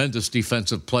tremendous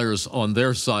defensive players on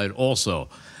their side also.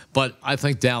 But I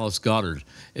think Dallas Goedert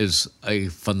is a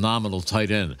phenomenal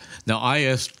tight end. Now, I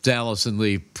asked Dallas in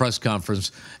the press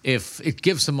conference if it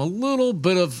gives him a little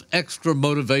bit of extra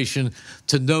motivation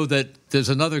to know that there's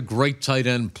another great tight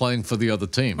end playing for the other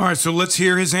team. All right, so let's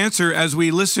hear his answer as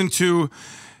we listen to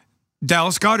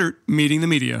Dallas Goedert meeting the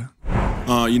media.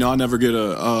 I never get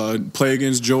a play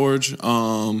against George.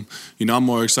 I'm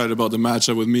more excited about the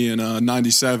matchup with me and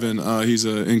 97. He's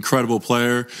an incredible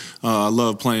player. I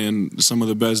love playing some of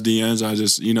the best DNs. I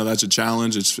just, that's a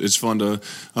challenge. It's fun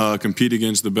to compete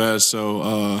against the best. So,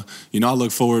 I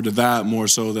look forward to that more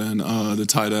so than the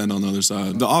tight end on the other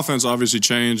side. The offense obviously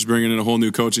changed, bringing in a whole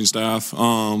new coaching staff.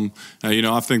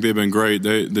 I think they've been great.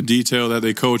 The detail that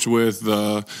they coach with,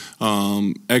 the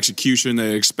execution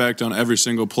they expect on every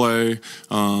single play.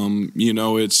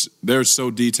 They're so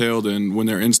detailed, and when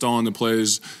they're installing the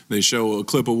plays, they show a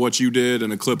clip of what you did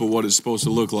and a clip of what it's supposed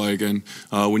to look like. And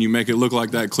when you make it look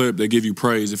like that clip, they give you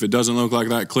praise. If it doesn't look like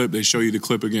that clip, they show you the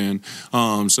clip again.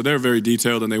 So they're very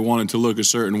detailed, and they want it to look a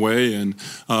certain way. And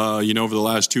over the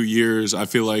last 2 years, I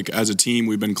feel like as a team,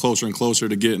 we've been closer and closer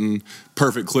to getting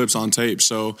perfect clips on tape.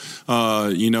 So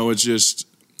it's just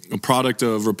a product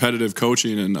of repetitive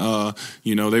coaching, and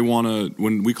they want to,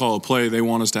 when we call a play, they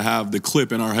want us to have the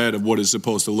clip in our head of what it's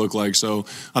supposed to look like. So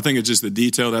I think it's just the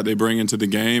detail that they bring into the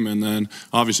game, and then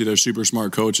obviously they're super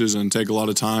smart coaches and take a lot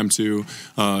of time to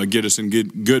get us in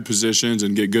good positions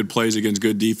and get good plays against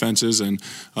good defenses and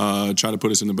try to put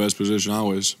us in the best position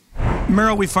always.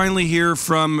 Merrill, we finally hear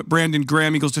from Brandon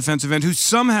Graham, Eagles defensive end, who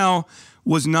somehow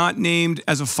was not named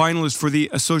as a finalist for the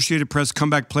Associated Press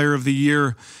Comeback Player of the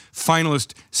Year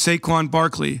finalist. Saquon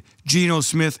Barkley, Geno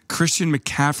Smith, Christian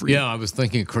McCaffrey. Yeah, I was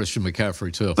thinking Christian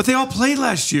McCaffrey too. But they all played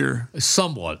last year.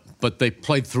 Somewhat, but they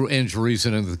played through injuries.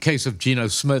 And in the case of Geno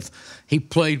Smith, he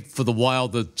played for the while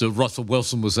that Russell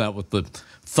Wilson was out with the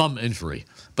thumb injury.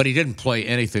 But he didn't play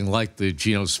anything like the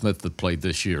Geno Smith that played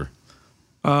this year.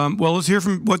 Well, let's hear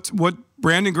from what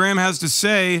Brandon Graham has to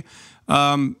say.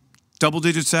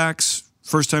 Double-digit sacks,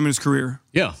 first time in his career.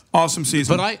 Yeah. Awesome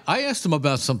season. But I asked him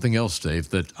about something else, Dave,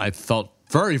 that I felt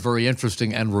very, very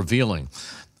interesting and revealing.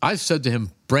 I said to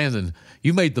him, Brandon,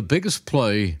 you made the biggest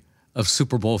play of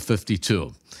Super Bowl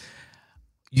 52.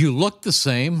 You look the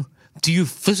same. Do you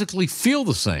physically feel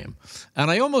the same? And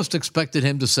I almost expected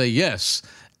him to say yes.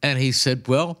 And he said,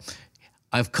 well,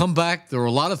 I've come back. There are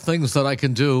a lot of things that I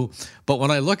can do. But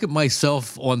when I look at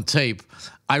myself on tape,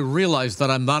 I realize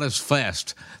that I'm not as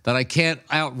fast, that I can't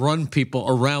outrun people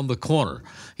around the corner.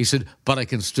 He said, but I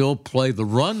can still play the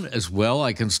run as well.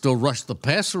 I can still rush the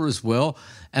passer as well.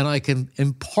 And I can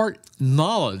impart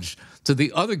knowledge to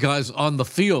the other guys on the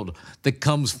field that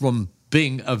comes from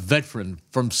being a veteran,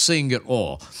 from seeing it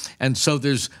all. And so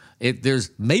there's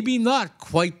maybe not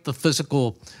quite the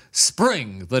physical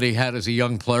spring that he had as a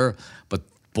young player, but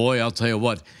boy, I'll tell you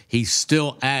what, he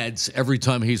still adds every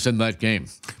time he's in that game.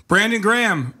 Brandon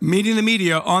Graham meeting the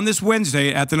media on this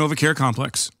Wednesday at the NovaCare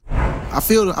Complex. I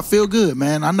feel good,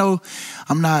 man. I know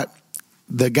I'm not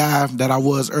the guy that I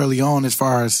was early on as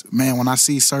far as, man, when I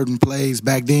see certain plays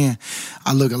back then,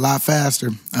 I look a lot faster.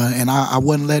 And I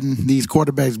wasn't letting these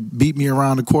quarterbacks beat me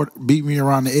around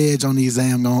the edge on these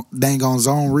dang on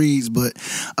zone reads. But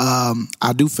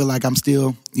I do feel like I'm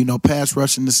still, pass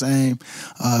rushing the same,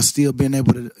 still being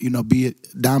able to, be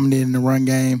dominant in the run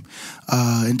game,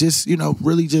 and just,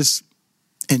 really just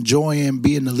enjoying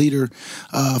being the leader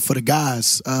for the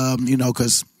guys,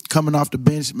 because coming off the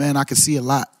bench, man, I can see a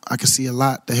lot. I can see a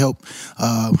lot to help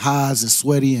Haas and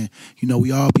Sweaty, and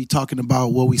we all be talking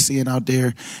about what we seeing out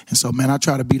there. And so, man, I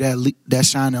try to be that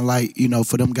shining light,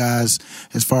 for them guys,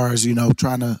 as far as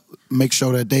trying to make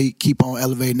sure that they keep on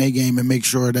elevating their game and make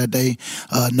sure that they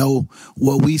know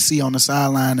what we see on the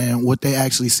sideline and what they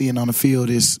actually seeing on the field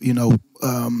is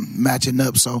matching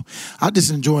up. So I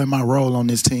just enjoy my role on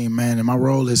this team, man, and my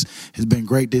role has been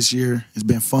great this year. It's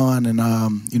been fun, and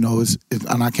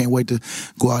and I can't wait to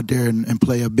go out there and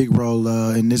play a big role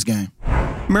in this game.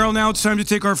 Merrill, now it's time to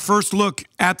take our first look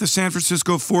at the San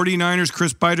Francisco 49ers.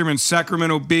 Chris Biderman,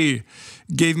 Sacramento Bee,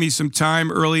 gave me some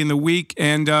time early in the week,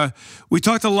 and we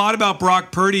talked a lot about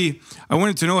Brock Purdy. I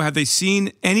wanted to know, had they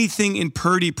seen anything in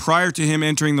Purdy prior to him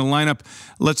entering the lineup?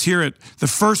 Let's hear it. The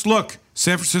first look,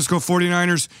 San Francisco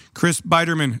 49ers, Chris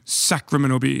Biderman,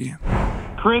 Sacramento Bee.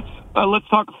 Chris, let's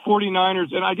talk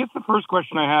 49ers, and I guess the first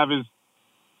question I have is,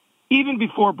 even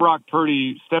before Brock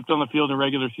Purdy stepped on the field in a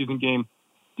regular season game,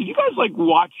 did you guys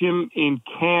watch him in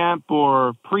camp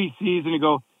or preseason and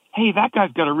go, hey, that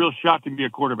guy's got a real shot to be a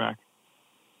quarterback?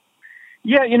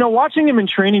 Yeah, watching him in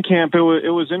training camp, it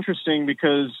was interesting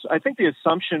because I think the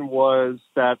assumption was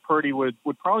that Purdy would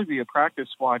probably be a practice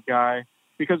squad guy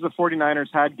because the 49ers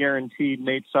had guaranteed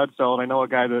Nate Sudfeld. I know a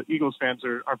guy that Eagles fans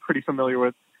are pretty familiar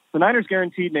with. The Niners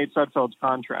guaranteed Nate Sudfeld's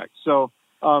contract. So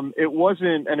it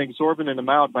wasn't an exorbitant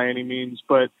amount by any means,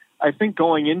 but I think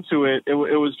going into it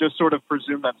was just sort of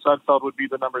presumed that Sudfeld would be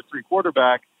the number 3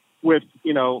 quarterback with,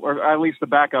 or at least the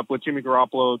backup with Jimmy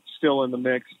Garoppolo still in the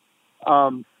mix.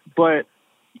 But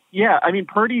yeah, I mean,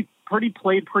 Purdy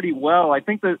played pretty well. I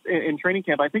think that in training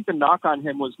camp, I think the knock on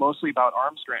him was mostly about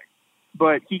arm strength,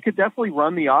 but he could definitely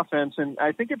run the offense. And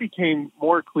I think it became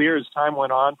more clear as time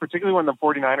went on, particularly when the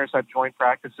 49ers had joint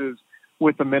practices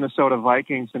with the Minnesota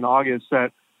Vikings in August,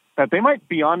 that they might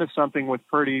be onto something with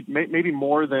Purdy, maybe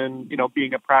more than,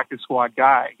 being a practice squad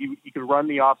guy. He could run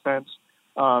the offense.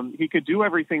 He could do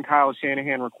everything Kyle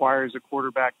Shanahan requires a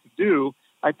quarterback to do.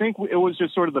 I think it was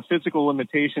just sort of the physical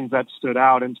limitations that stood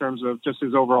out in terms of just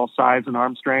his overall size and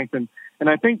arm strength. And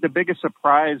I think the biggest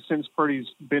surprise since Purdy's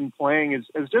been playing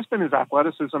has just been his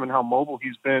athleticism and how mobile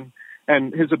he's been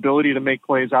and his ability to make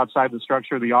plays outside the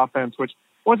structure of the offense, which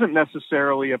wasn't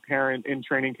necessarily apparent in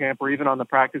training camp or even on the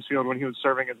practice field when he was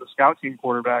serving as a scout team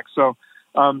quarterback. So,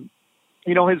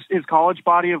 his college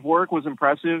body of work was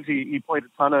impressive. He played a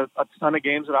ton of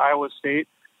games at Iowa State.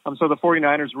 So the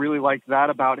 49ers really liked that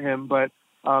about him. But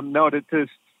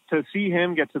to see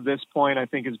him get to this point, I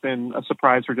think has been a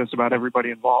surprise for just about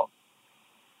everybody involved.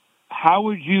 How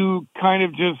would you kind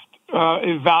of just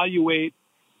evaluate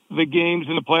the games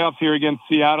in the playoffs here against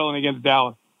Seattle and against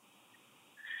Dallas?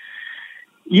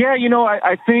 Yeah,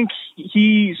 I think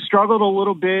he struggled a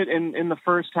little bit in the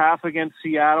first half against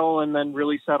Seattle and then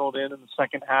really settled in the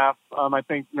second half. I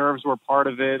think nerves were part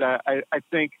of it. I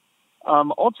think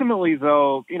ultimately,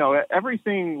 though,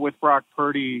 everything with Brock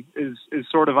Purdy is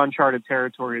sort of uncharted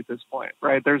territory at this point,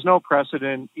 right? There's no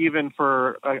precedent, even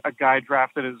for a guy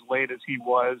drafted as late as he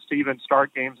was, to even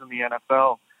start games in the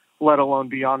NFL, let alone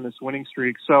be on this winning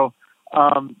streak. So,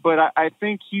 but I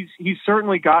think he's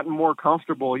certainly gotten more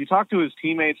comfortable. You talk to his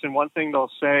teammates, and one thing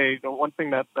they'll say, the one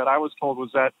thing that I was told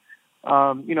was that,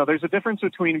 there's a difference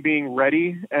between being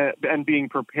ready and being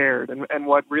prepared. And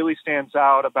what really stands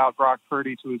out about Brock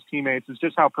Purdy to his teammates is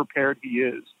just how prepared he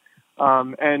is.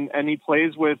 And he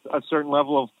plays with a certain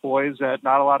level of poise that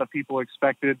not a lot of people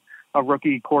expected a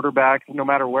rookie quarterback, no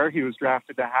matter where he was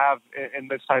drafted, to have in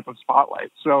this type of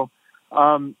spotlight. So,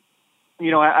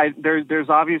 there's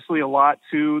obviously a lot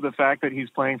to the fact that he's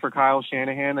playing for Kyle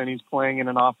Shanahan and he's playing in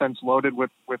an offense loaded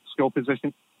with skill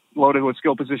position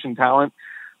talent.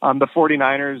 The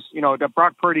 49ers,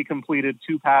 Brock Purdy completed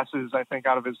 2 passes, I think,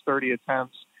 out of his 30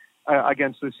 attempts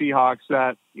against the Seahawks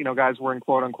that, guys were in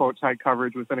quote unquote tight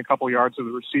coverage within a couple yards of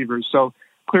the receivers. So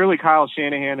clearly Kyle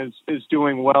Shanahan is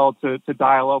doing well to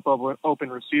dial up open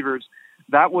receivers.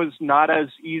 That was not as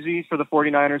easy for the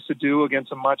 49ers to do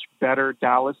against a much better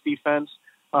Dallas defense,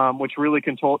 which really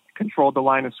controlled the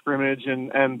line of scrimmage,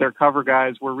 and their cover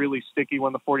guys were really sticky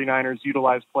when the 49ers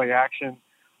utilized play action.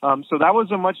 So that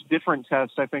was a much different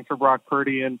test, I think, for Brock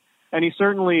Purdy. And he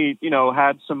certainly,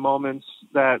 had some moments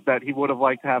that he would have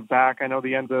liked to have back. I know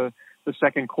the end of the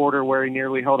second quarter where he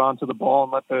nearly held on to the ball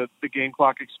and let the game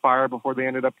clock expire before they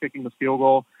ended up kicking the field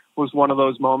goal was one of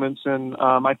those moments. And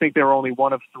I think they were only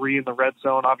 1 of 3 in the red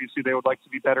zone. Obviously, they would like to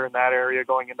be better in that area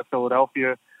going into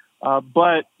Philadelphia.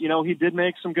 But, he did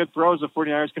make some good throws. The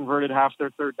 49ers converted half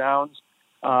their third downs.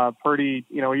 Purdy,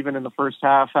 even in the first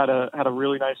half, had a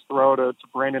really nice throw to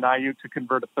Brandon Ayuk to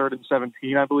convert a 3rd and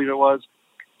 17, I believe it was.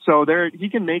 So he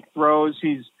can make throws.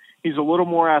 He's a little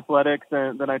more athletic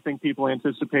than I think people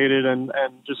anticipated. And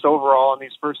just overall in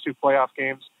these first 2 playoff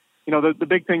games, the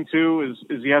big thing too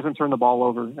is he hasn't turned the ball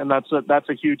over. And that's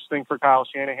a huge thing for Kyle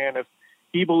Shanahan. If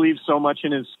he believes so much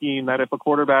in his scheme that if a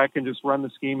quarterback can just run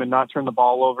the scheme and not turn the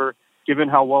ball over, given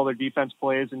how well their defense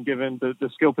plays and given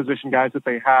the skill position guys that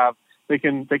they have, they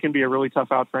can be a really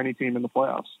tough out for any team in the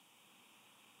playoffs.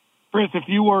 Chris, if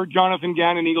you were Jonathan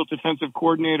Gannon, Eagles defensive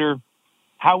coordinator,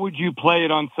 how would you play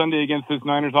it on Sunday against this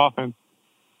Niners offense?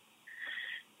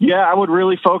 Yeah, I would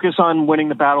really focus on winning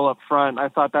the battle up front. I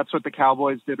thought that's what the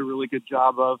Cowboys did a really good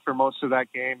job of for most of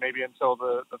that game, maybe until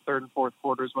the third and fourth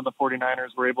quarters when the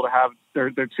 49ers were able to have their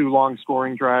 2 long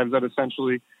scoring drives that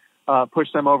essentially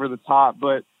pushed them over the top.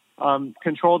 But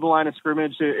control the line of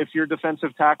scrimmage. If your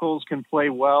defensive tackles can play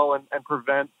well and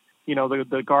prevent,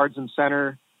 the guards and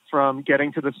center from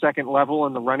getting to the second level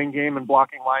in the running game and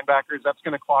blocking linebackers, that's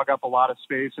going to clog up a lot of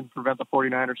space and prevent the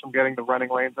 49ers from getting the running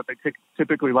lanes that they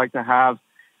typically like to have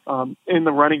in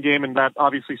the running game. And that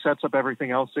obviously sets up everything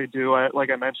else they do.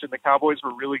 Like I mentioned, the Cowboys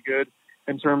were really good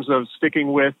in terms of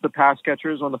sticking with the pass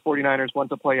catchers when the 49ers went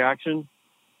to play action.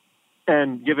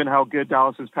 And given how good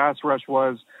Dallas's pass rush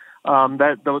was, a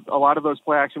lot of those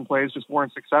play action plays just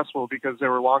weren't successful because they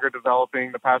were longer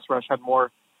developing. The pass rush had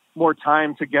more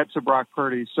time to get to Brock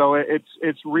Purdy. So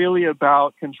it's really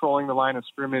about controlling the line of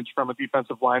scrimmage from a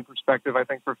defensive line perspective, I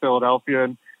think, for Philadelphia.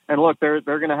 And look, they're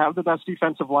going to have the best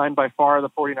defensive line by far the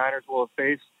 49ers will have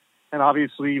faced. And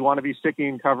obviously you want to be sticky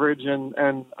in coverage.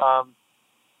 I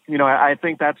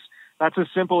think that's as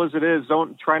simple as it is.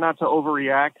 Don't try not to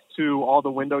overreact to all the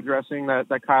window dressing that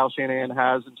Kyle Shanahan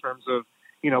has in terms of,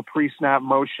 pre-snap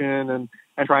motion and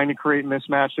trying to create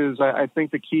mismatches. I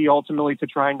think the key ultimately to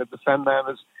trying to defend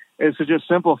them is to just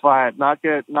simplify it, not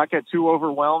get too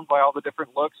overwhelmed by all the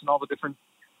different looks and all the different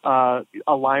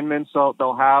alignments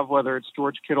they'll have, whether it's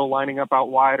George Kittle lining up out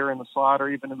wider in the slot or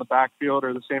even in the backfield,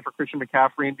 or the same for Christian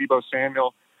McCaffrey and Deebo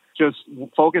Samuel. Just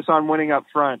focus on winning up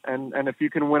front, and if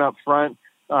you can win up front,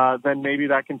 then maybe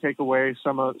that can take away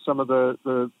some of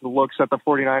the looks that the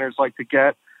 49ers like to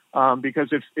get.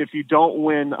 Because if you don't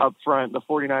win up front, the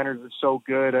 49ers are so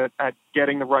good at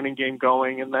getting the running game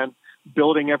going and then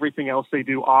building everything else they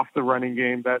do off the running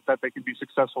game that they can be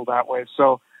successful that way.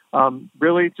 So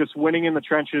really just winning in the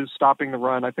trenches, stopping the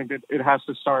run. I think it has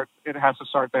to start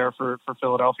there for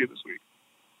Philadelphia this week.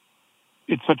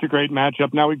 It's such a great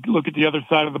matchup. Now we look at the other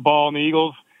side of the ball, and the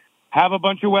Eagles have a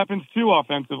bunch of weapons too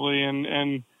offensively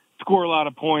and score a lot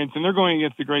of points, and they're going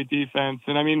against a great defense.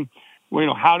 And I mean,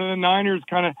 how do the Niners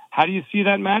how do you see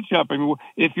that matchup? I mean,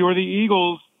 if you're the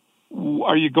Eagles,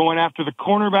 are you going after the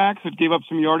cornerbacks that gave up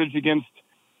some yardage against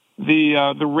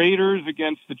the Raiders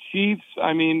against the Chiefs.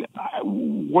 I mean,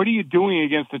 what are you doing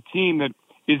against a team that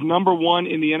is number one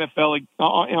in the NFL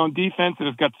on defense and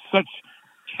has got such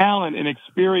talent and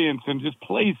experience and just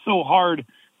plays so hard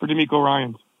for DeMeco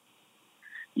Ryans?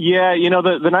 Yeah,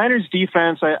 the Niners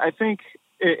defense, I think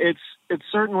it's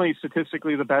certainly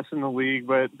statistically the best in the league,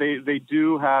 but they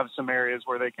do have some areas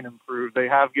where they can improve. They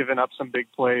have given up some big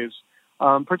plays,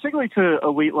 particularly to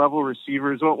elite level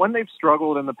receivers. When they've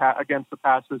struggled against the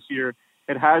pass this year,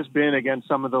 it has been against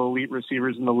some of the elite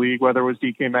receivers in the league, whether it was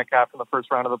DK Metcalf in the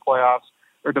first round of the playoffs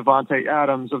or Devontae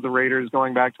Adams of the Raiders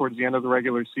going back towards the end of the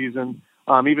regular season.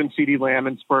 Even CeeDee Lamb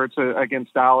in spurts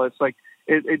against Dallas. Like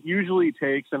it usually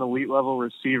takes an elite level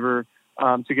receiver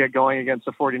to get going against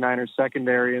the 49ers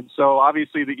secondary. And so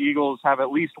obviously the Eagles have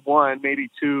at least one, maybe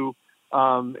two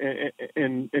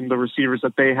in the receivers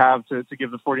that they have to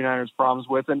give the 49ers problems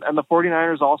with. And the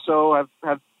 49ers also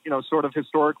have sort of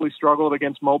historically struggled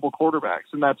against mobile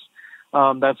quarterbacks. And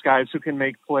that's guys who can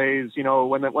make plays,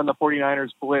 when the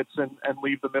 49ers blitz and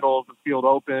leave the middle of the field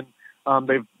open.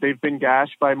 They've been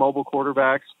gashed by mobile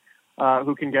quarterbacks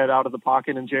who can get out of the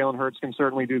pocket, and Jalen Hurts can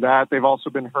certainly do that. They've also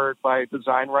been hurt by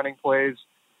design running plays.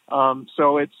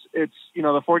 So it's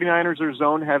the 49ers are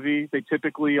zone heavy. They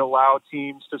typically allow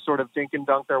teams to sort of dink and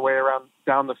dunk their way around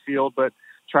down the field, but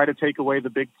try to take away the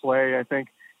big play. I think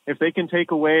if they can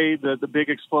take away the big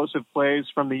explosive plays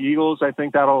from the Eagles, I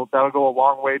think that'll go a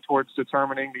long way towards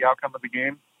determining the outcome of the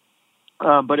game.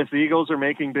 But if the Eagles are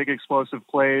making big explosive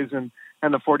plays and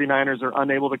the 49ers are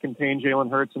unable to contain Jalen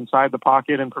Hurts inside the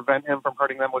pocket and prevent him from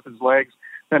hurting them with his legs,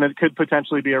 then it could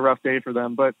potentially be a rough day for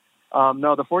them. But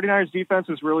no, the 49ers defense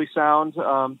is really sound.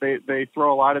 They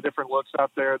throw a lot of different looks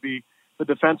out there. The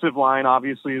defensive line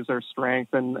obviously is their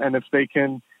strength, and if they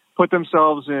can put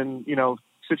themselves in,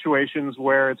 situations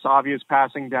where it's obvious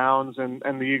passing downs and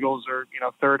the Eagles are,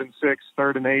 3rd and 6,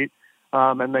 3rd and 8,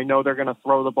 and they know they're going to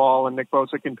throw the ball and Nick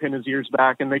Bosa can pin his ears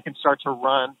back and they can start to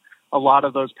run a lot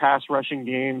of those pass rushing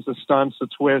games, the stunts, the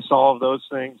twists, all of those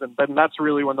things. And then that's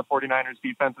really when the 49ers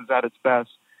defense is at its best.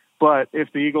 But if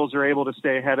the Eagles are able to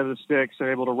stay ahead of the sticks,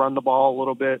 they're able to run the ball a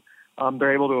little bit,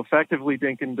 they're able to effectively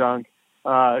dink and dunk,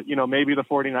 maybe the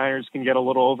 49ers can get a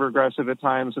little over aggressive at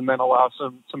times and then allow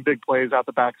some big plays out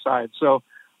the backside. So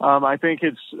I think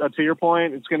it's, to your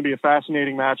point, it's going to be a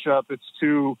fascinating matchup. It's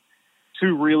two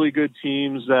really good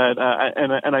teams that,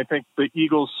 and I think the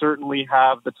Eagles certainly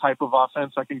have the type of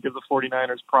offense that can give the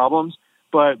 49ers problems,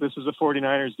 but this is a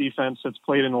 49ers defense that's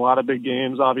played in a lot of big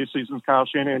games. Obviously, since Kyle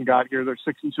Shanahan got here, they're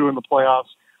 6-2 in the playoffs,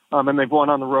 and they've won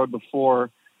on the road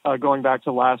before. Going back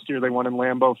to last year, they won in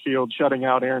Lambeau Field, shutting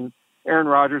out Aaron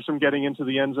Rodgers from getting into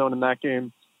the end zone in that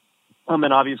game.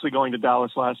 And obviously going to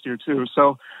Dallas last year too.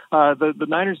 So the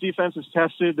Niners defense is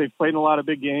tested. They've played in a lot of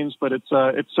big games, but it's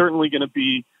certainly going to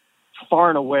be far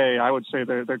and away, I would say,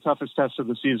 their toughest test of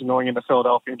the season going into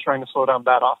Philadelphia and trying to slow down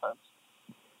that offense.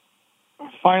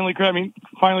 Finally, Chris,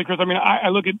 I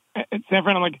look at San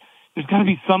Fran, I'm like, there's got to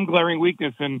be some glaring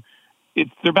weakness, and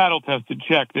they're battle tested,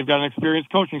 check. They've got an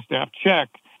experienced coaching staff, check.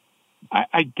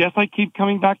 I guess I keep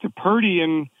coming back to Purdy,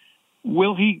 and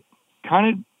will he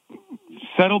kind of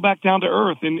settle back down to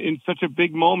earth in such a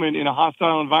big moment in a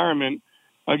hostile environment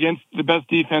against the best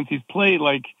defense he's played?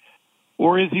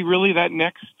 Or is he really that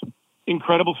next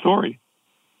incredible story?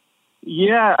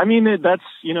 Yeah,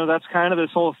 that's kind of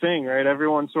this whole thing, right?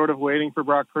 Everyone's sort of waiting for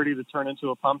Brock Purdy to turn into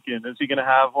a pumpkin. Is he going to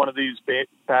have one of these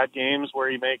bad games where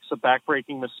he makes a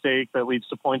backbreaking mistake that leads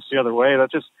to points the other way?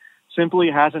 That just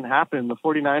simply hasn't happened. The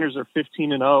 49ers are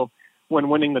 15-0 when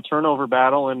winning the turnover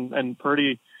battle, and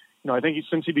Purdy, I think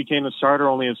since he became the starter,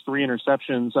 only has 3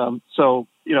 interceptions. So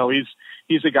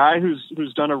he's a guy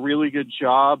who's done a really good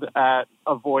job at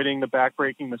avoiding the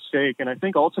backbreaking mistake. And I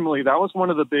think ultimately that was one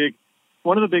of the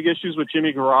big issues with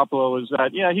Jimmy Garoppolo is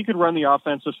that, yeah, he could run the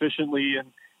offense efficiently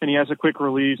and he has a quick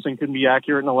release and can be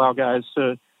accurate and allow guys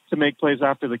to make plays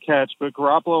after the catch. But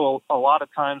Garoppolo a lot of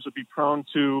times would be prone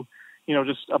to,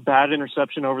 just a bad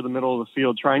interception over the middle of the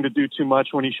field, trying to do too much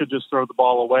when he should just throw the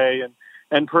ball away.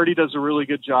 And Purdy does a really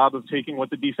good job of taking what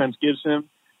the defense gives him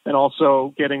and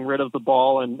also getting rid of the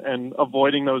ball and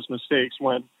avoiding those mistakes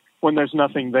when there's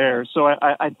nothing there. So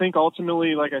I think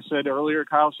ultimately, like I said earlier,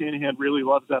 Kyle Shanahan really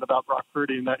loves that about Brock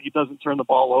Purdy, and that he doesn't turn the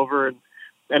ball over. And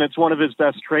it's one of his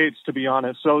best traits, to be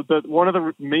honest. So one of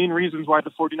the main reasons why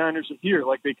the 49ers are here,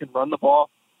 they can run the ball.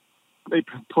 They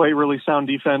play really sound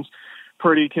defense.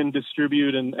 Purdy can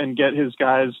distribute and get his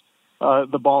guys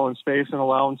the ball in space and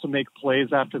allow them to make plays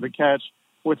after the catch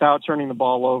without turning the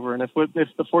ball over. And if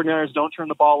the 49ers don't turn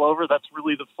the ball over, that's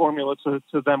really the formula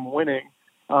to them winning.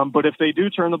 But if they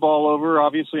do turn the ball over,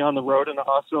 obviously on the road in a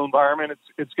hostile environment,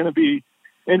 it's going to be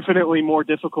infinitely more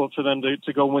difficult for them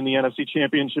to go win the NFC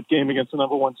Championship game against the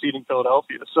number 1 seed in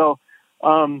Philadelphia. So,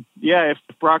 if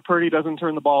Brock Purdy doesn't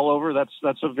turn the ball over,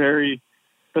 that's a very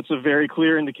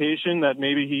clear indication that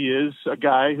maybe he is a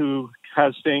guy who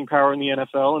has staying power in the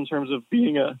NFL in terms of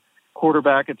being a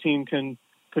quarterback a team can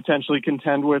potentially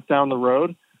contend with down the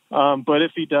road. But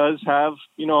if he does have,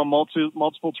 a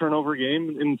multiple turnover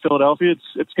game in Philadelphia,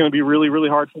 it's going to be really, really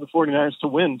hard for the 49ers to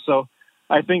win. So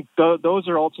I think those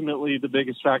are ultimately the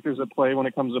biggest factors at play when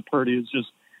it comes to Purdy. Is just,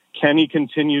 can he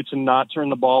continue to not turn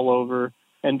the ball over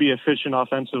and be efficient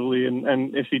offensively?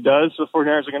 And if he does, the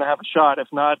 49ers are going to have a shot. If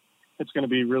not, it's going to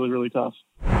be really, really tough.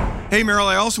 Hey, Merrill,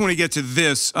 I also want to get to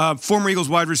this. Former Eagles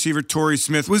wide receiver Torrey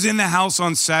Smith was in the house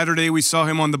on Saturday. We saw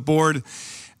him on the board.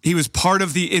 He was part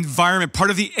of the environment, part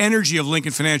of the energy of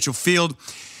Lincoln Financial Field.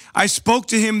 I spoke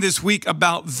to him this week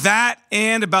about that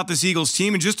and about this Eagles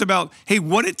team and just about, hey,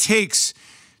 what it takes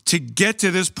to get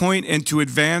to this point and to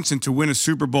advance and to win a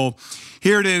Super Bowl.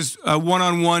 Here it is,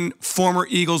 one-on-one former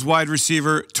Eagles wide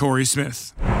receiver Torrey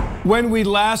Smith. When we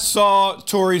last saw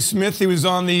Torrey Smith, he was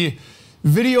on the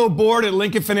video board at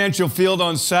Lincoln Financial Field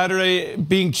on Saturday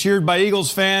being cheered by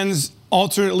Eagles fans.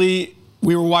 Alternately,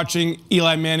 we were watching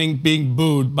Eli Manning being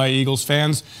booed by Eagles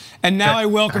fans. And now I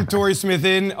welcome Torrey Smith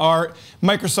in, our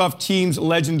Microsoft Teams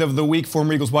Legend of the Week,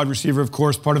 former Eagles wide receiver, of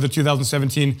course, part of the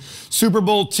 2017 Super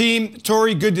Bowl team.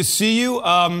 Torrey, good to see you.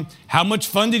 How much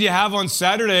fun did you have on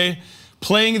Saturday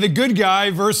playing the good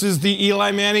guy versus the Eli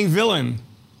Manning villain?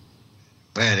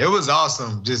 Man, it was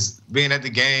awesome just being at the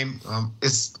game.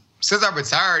 Since I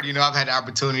retired, I've had the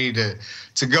opportunity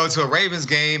to go to a Ravens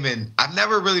game, and I've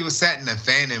never really was sat in a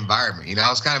fan environment. I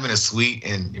was kind of in a suite,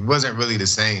 and it wasn't really the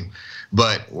same.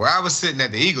 But where I was sitting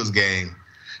at the Eagles game,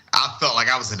 I felt like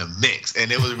I was in a mix, and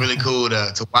it was really cool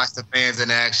to watch the fans in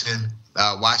action,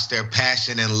 watch their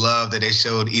passion and love that they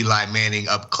showed Eli Manning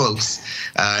up close.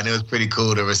 And it was pretty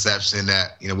cool, the reception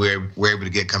that we're able to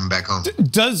get coming back home.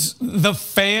 Does the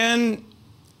fan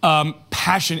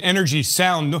passion, energy,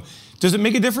 sound, does it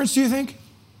make a difference, do you think?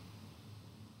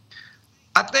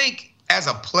 I think as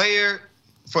a player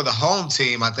for the home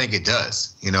team, I think it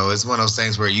does. It's one of those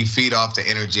things where you feed off the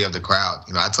energy of the crowd.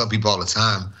 I tell people all the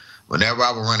time, whenever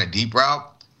I would run a deep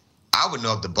route, I would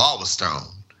know if the ball was thrown.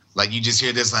 Like, you just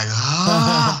hear this like,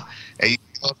 and you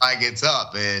know like it's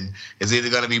up, and it's either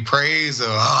going to be praise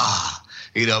or,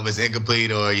 if it's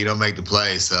incomplete or you don't make the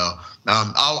play. So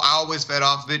I always fed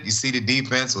off of it. You see the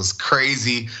defense was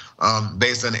crazy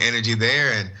based on the energy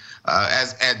there. And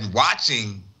as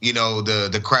watching,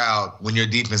 the crowd when your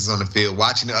defense is on the field,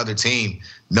 watching the other team,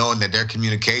 knowing that their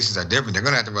communications are different, they're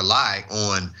going to have to rely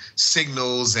on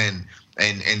signals and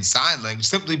sign language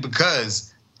simply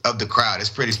because of the crowd. It's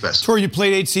pretty special. Torrey, you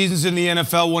played 8 seasons in the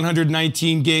NFL,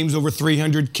 119 games, over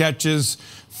 300 catches,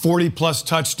 40-plus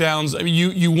touchdowns. I mean,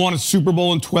 you won a Super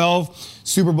Bowl in 12,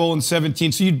 Super Bowl in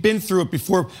 17, so you'd been through it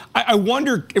before. I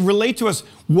wonder, relate to us,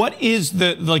 what is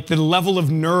the level of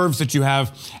nerves that you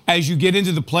have as you get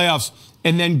into the playoffs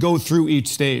and then go through each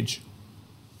stage?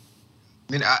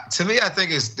 I mean, to me, I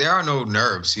think there are no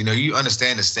nerves. You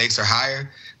understand the stakes are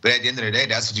higher, but at the end of the day,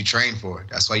 that's what you train for.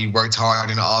 That's why you worked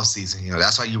hard in the offseason.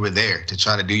 That's why you were there, to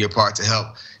try to do your part to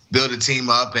help build a team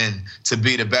up and to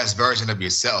be the best version of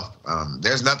yourself.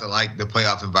 There's nothing like the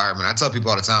playoff environment. I tell people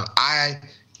all the time, I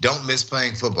don't miss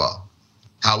playing football.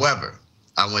 However,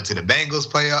 I went to the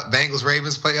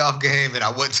Bengals-Ravens playoff game, and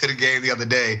I went to the game the other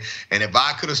day. And if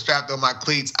I could have strapped on my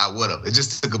cleats, I would have. It's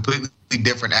just a completely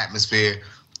different atmosphere.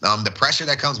 The pressure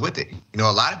that comes with it. A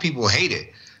lot of people hate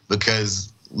it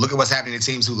because look at what's happening to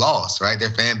teams who lost, right?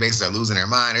 Their fan bases are losing their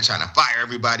mind. They're trying to fire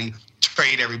everybody,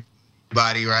 trade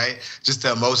everybody, right? Just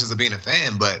the emotions of being a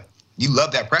fan. But you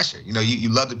love that pressure. You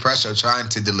love the pressure of trying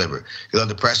to deliver. You love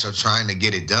the pressure of trying to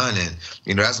get it done.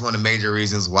 And, that's one of the major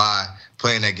reasons why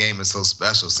playing that game is so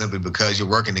special, simply because you're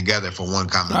working together for one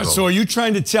common goal. So are you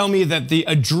trying to tell me that the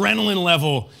adrenaline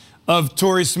level of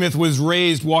Torrey Smith was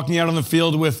raised walking out on the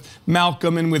field with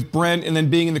Malcolm and with Brent and then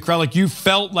being in the crowd? Like, you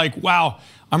felt like, wow,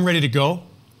 I'm ready to go?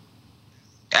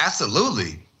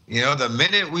 Absolutely. The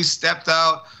minute we stepped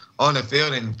out on the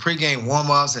field and pregame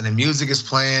warm-ups and the music is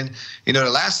playing, the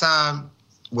last time,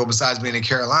 well, besides being in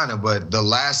Carolina, but the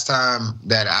last time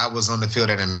that I was on the field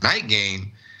at a night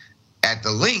game at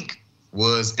the Link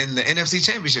was in the NFC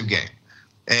Championship game.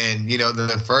 And,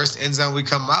 the first end zone we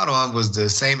come out on was the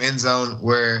same end zone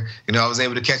where, I was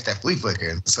able to catch that flea flicker.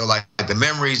 And so, the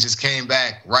memories just came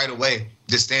back right away,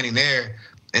 just standing there.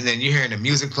 And then you're hearing the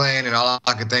music playing, and all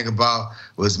I could think about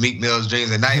was Meek Mill's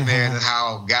Dreams and Nightmares and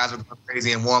how guys were going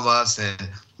crazy in warm-ups. And,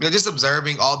 just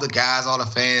observing all the guys, all the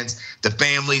fans, the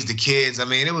families, the kids. I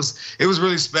mean, it was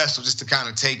really special just to kind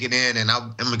of take it in, and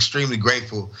I'm extremely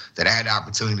grateful that I had the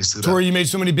opportunity to suit up. Torrey, you made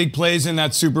so many big plays in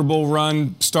that Super Bowl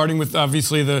run, starting with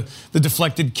obviously the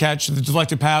deflected catch, the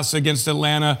deflected pass against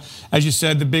Atlanta. As you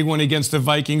said, the big one against the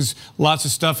Vikings. Lots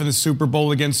of stuff in the Super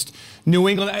Bowl against New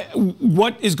England.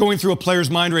 What is going through a player's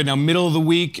mind right now, middle of the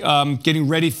week, getting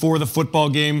ready for the football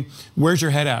game? Where's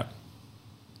your head at?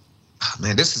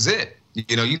 Man, this is it.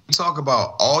 You know, you talk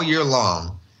about all year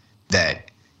long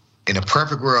that in a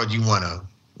perfect world, you want to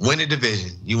win a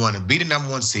division. You want to be the number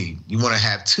 1 seed. You want to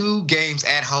have 2 games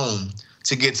at home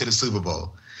to get to the Super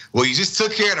Bowl. Well, you just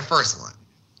took care of the first one.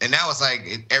 And now it's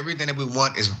like everything that we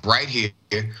want is right here.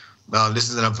 This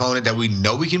is an opponent that we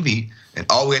know we can beat. And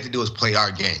all we have to do is play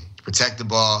our game. Protect the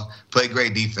ball, play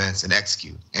great defense, and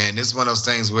execute. And this is one of those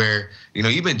things where, you know,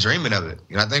 you've been dreaming of it.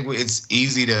 You know, I think it's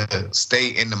easy to stay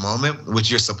in the moment, which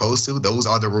you're supposed to. Those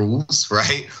are the rules,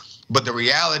 right? But the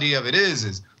reality of it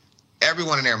is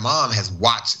everyone and their mom has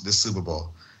watched the Super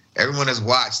Bowl. Everyone has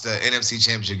watched the NFC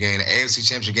Championship game, the AFC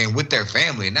Championship game with their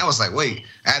family. And now it's like, wait,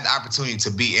 I had the opportunity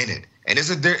to be in it. And it's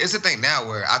a thing now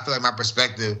where I feel like my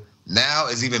perspective now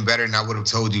is even better than I would have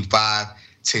told you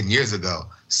 5-10 years ago.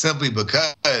 Simply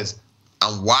because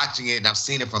I'm watching it and I've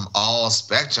seen it from all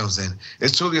spectrums, and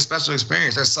it's truly a special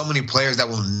experience. There's so many players that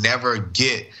will never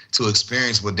get to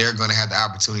experience what they're going to have the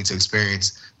opportunity to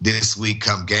experience this week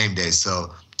come game day.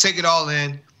 So take it all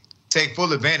in, take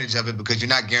full advantage of it, because you're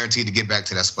not guaranteed to get back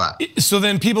to that spot. So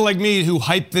then people like me who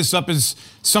hype this up as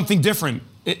something different,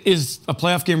 is a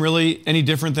playoff game really any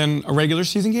different than a regular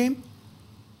season game?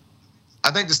 I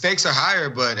think the stakes are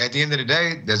higher, but at the end of the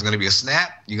day, there's going to be a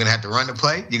snap. You're going to have to run the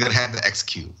play. You're going to have to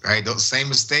execute, right? Those same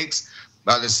mistakes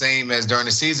are the same as during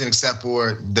the season, except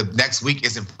for the next week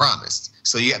isn't promised.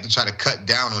 So you have to try to cut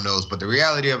down on those. But the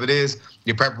reality of it is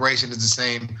your preparation is the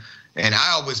same. And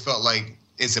I always felt like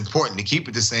it's important to keep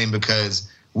it the same, because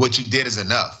what you did is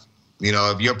enough. You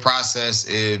know, if your process,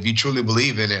 if you truly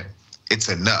believe in it, it's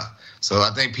enough. So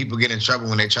I think people get in trouble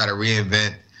when they try to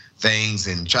reinvent things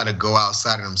and try to go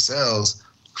outside of themselves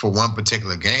for one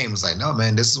particular game. It's like, no,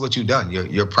 man, this is what you've done.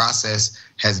 Your process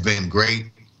has been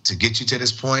great to get you to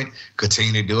this point.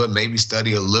 Continue to do it. Maybe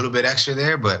study a little bit extra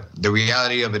there, but the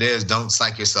reality of it is, don't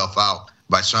psych yourself out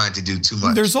by trying to do too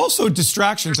much. There's also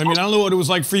distractions. I mean, I don't know what it was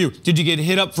like for you. Did you get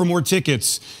hit up for more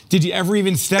tickets? Did you ever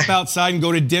even step outside and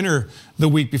go to dinner the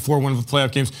week before one of the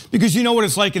playoff games? Because you know what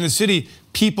it's like in the city.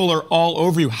 People are all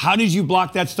over you. How did you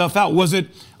block that stuff out? Was it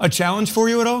a challenge for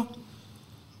you at all?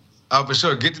 Oh, for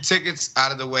sure. Get the tickets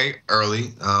out of the way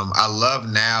early. I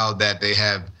love now that they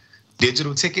have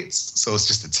digital tickets, so it's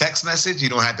just a text message. You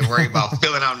don't have to worry about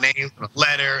filling out names on a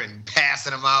letter and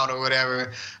passing them out or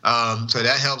whatever. So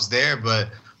that helps there. But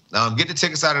get the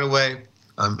tickets out of the way.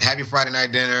 Have your Friday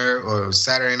night dinner or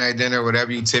Saturday night dinner,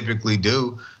 whatever you typically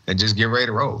do, and just get ready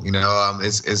to roll. You know,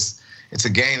 it's a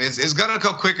game. It's gonna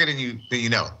go quicker than you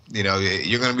know. You know,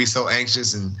 you're gonna be so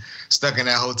anxious and stuck in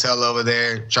that hotel over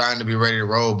there trying to be ready to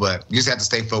roll, but you just have to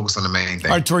stay focused on the main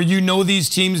thing. All right, Torrey, you know these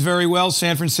teams very well,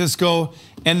 San Francisco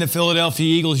and the Philadelphia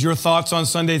Eagles. Your thoughts on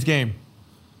Sunday's game?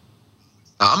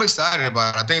 I'm excited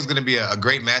about it. I think it's going to be a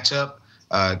great matchup.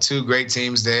 2 great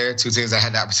teams there, 2 teams I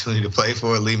had the opportunity to play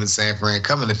for, leaving San Fran,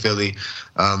 coming to Philly.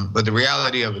 But the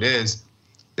reality of it is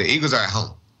the Eagles are at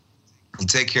home. You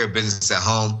take care of business at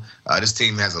home. This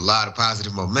team has a lot of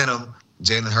positive momentum.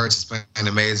 Jalen Hurts is playing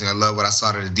amazing. I love what I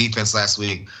saw to the defense last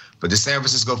week. But the San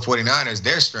Francisco 49ers,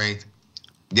 their strength,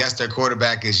 yes, their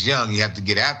quarterback is young. You have to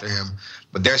get after him.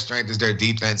 But their strength is their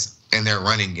defense and their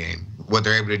running game, what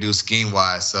they're able to do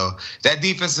scheme-wise. So that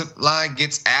defensive line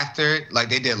gets after it like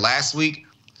they did last week,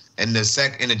 and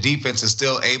the defense is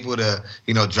still able to,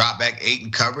 you know, drop back 8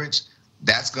 in coverage.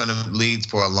 That's going to lead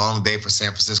for a long day for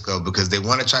San Francisco, because they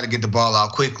want to try to get the ball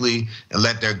out quickly and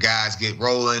let their guys get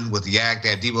rolling. With Yak, they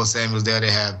have Deebo Samuels there. They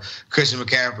have Christian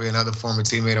McCaffrey, another former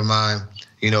teammate of mine,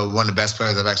 you know, one of the best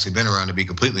players I've actually been around, to be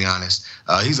completely honest.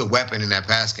 He's a weapon in that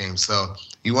pass game. So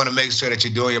you want to make sure that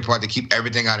you're doing your part to keep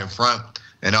everything out in front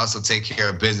and also take care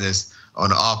of business on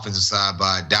the offensive side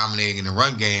by dominating the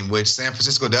run game, which San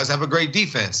Francisco does have a great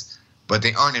defense, but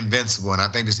they aren't invincible, and I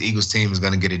think this Eagles team is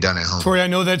going to get it done at home. Torrey, I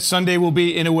know that Sunday will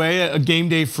be, in a way, a game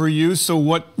day for you. So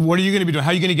what are you going to be doing?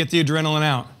 How are you going to get the adrenaline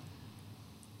out?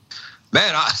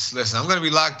 Man, listen, I'm going to be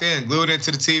locked in, glued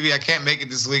into the TV. I can't make it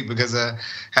this week because I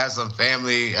have some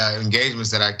family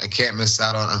engagements that I can't miss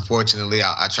out on, unfortunately.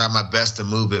 I tried my best to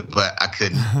move it, but I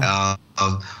couldn't.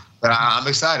 But I'm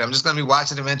excited. I'm just going to be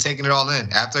watching it and taking it all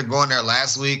in. After going there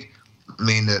last week, I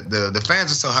mean, the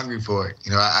fans are so hungry for it.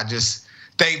 You know, I just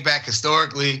think back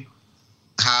historically,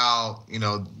 how,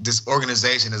 this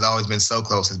organization has always been so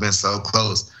close, has been so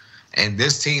close. And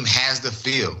this team has the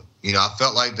feel. I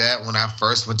felt like that when I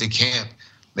first went to camp,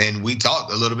 and we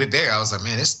talked a little bit there. I was like,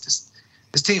 man, this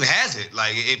team has it.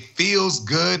 Like, it feels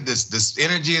good. This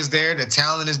energy is there. The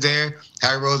talent is there.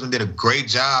 Harry Roseman did a great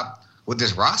job with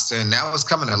this roster, and now it's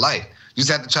coming to life. You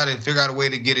just have to try to figure out a way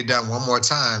to get it done one more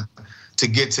time to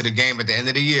get to the game at the end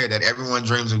of the year that everyone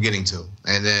dreams of getting to.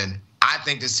 And then I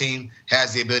think this team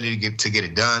has the ability to get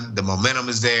it done. The momentum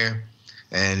is there.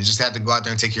 And you just have to go out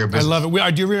there and take care of business. I love it.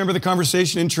 I do remember the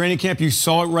conversation in training camp. You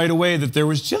saw it right away that there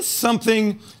was just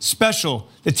something special.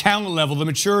 The talent level, the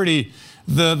maturity,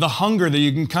 the hunger that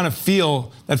you can kind of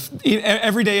feel. That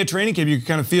every day at training camp, you can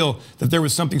kind of feel that there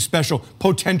was something special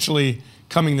potentially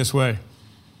coming this way.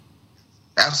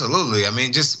 Absolutely. I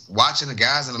mean, just watching the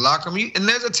guys in the locker room, and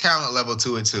there's a talent level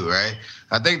to it too, right?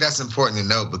 I think that's important to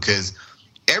note because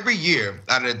every year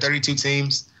out of the 32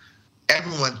 teams,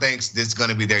 everyone thinks this is going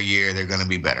to be their year. They're going to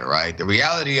be better, right? The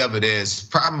reality of it is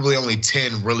probably only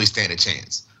 10 really stand a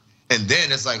chance. And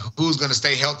then it's like, who's going to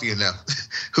stay healthy enough?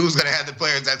 Who's going to have the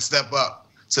players that step up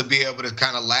to be able to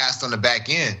kind of last on the back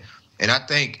end? And I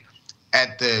think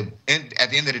at the end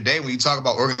of the day, when you talk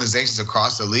about organizations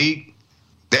across the league,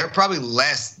 there are probably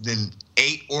less than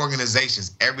 8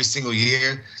 organizations every single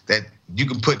year that you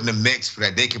can put in the mix for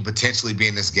that they can potentially be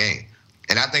in this game.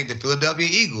 And I think the Philadelphia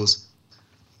Eagles,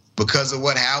 because of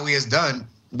what Howie has done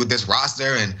with this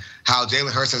roster and how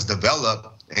Jalen Hurts has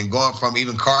developed and going from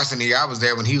even Carson the year I was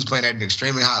there when he was playing at an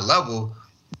extremely high level,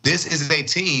 this is a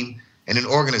team and an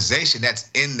organization that's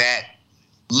in that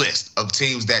list of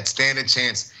teams that stand a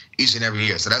chance each and every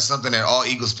year. So that's something that all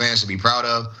Eagles fans should be proud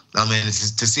of. I mean, to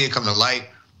see it come to light,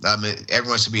 I mean,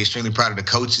 everyone should be extremely proud of the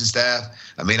coaching staff.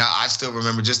 I mean, I still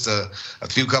remember just a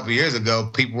few couple of years ago,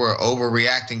 people were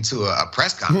overreacting to a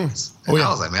press conference. And I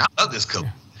was like, man, I love this coach.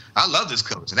 I love this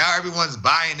coach. Now everyone's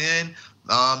buying in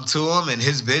to him and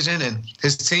his vision, and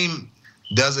his team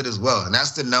does it as well. And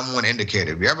that's the number one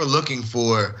indicator. If you're ever looking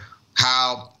for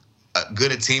how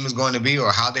good a team is going to be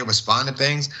or how they respond to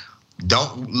things,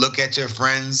 don't look at your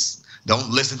friends. Don't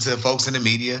listen to the folks in the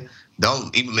media.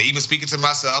 Don't even speaking to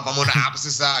myself. I'm on the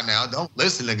opposite side now. Don't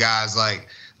listen to guys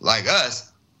like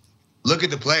us. Look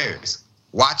at the players.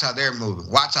 Watch how they're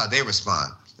moving. Watch how they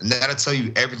respond. And that'll tell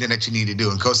you everything that you need to do.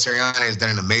 And Coach Sirianni has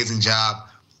done an amazing job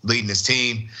leading his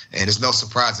team. And it's no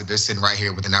surprise that they're sitting right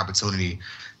here with an opportunity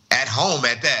at home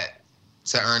at that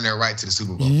to earn their right to the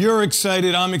Super Bowl. You're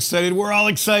excited. I'm excited. We're all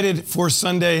excited for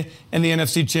Sunday and the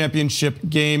NFC Championship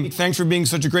game. Thanks for being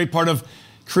such a great part of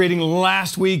creating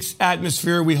last week's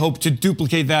atmosphere. We hope to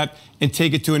duplicate that and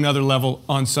take it to another level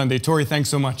on Sunday. Torrey, thanks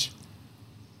so much.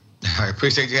 I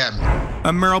appreciate you having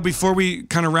me. Merrill, before we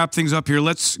kind of wrap things up here,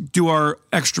 let's do our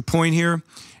extra point here.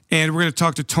 And we're going to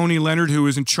talk to Tony Leonard, who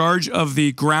is in charge of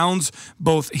the grounds,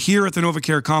 both here at the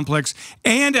NovaCare Complex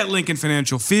and at Lincoln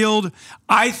Financial Field.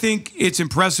 I think it's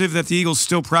impressive that the Eagles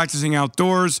still practicing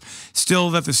outdoors, still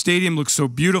that the stadium looks so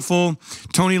beautiful.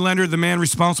 Tony Leonard, the man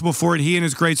responsible for it, he and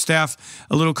his great staff,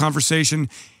 a little conversation.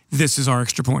 This is our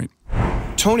extra point.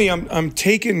 Tony, I'm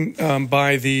taken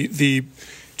by the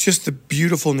just the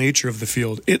beautiful nature of the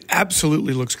field. It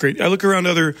absolutely looks great. I look around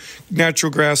other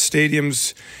natural grass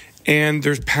stadiums, and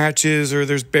there's patches or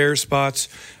there's bare spots.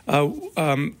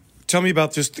 Tell me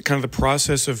about just kind of the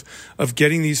process of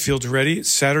getting these fields ready.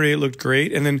 Saturday, it looked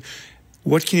great. And then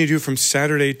what can you do from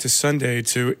Saturday to Sunday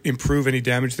to improve any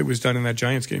damage that was done in that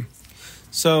Giants game?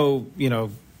 So,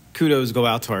 kudos go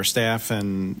out to our staff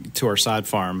and to our sod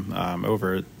farm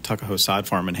over at Tuckahoe Sod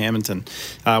Farm in Hamilton.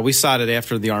 We sod it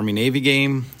after the Army-Navy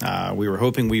game. We were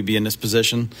hoping we'd be in this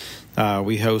position.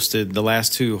 We hosted the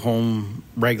last 2 home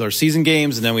regular season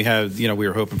games, and then we had, we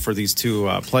were hoping for these 2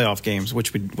 playoff games,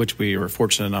 which we were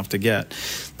fortunate enough to get.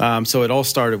 So it all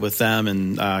started with them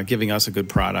and giving us a good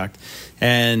product.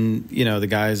 And, the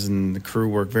guys and the crew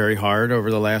worked very hard over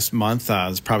the last month.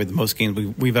 It's probably the most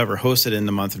games we've ever hosted in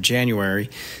the month of January.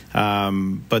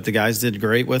 But the guys did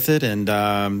great with it. And,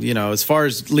 as far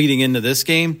as leading into this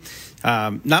game,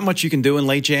 not much you can do in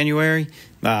late January.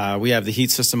 We have the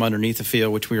heat system underneath the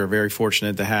field, which we are very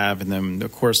fortunate to have. And then,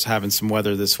 of course, having some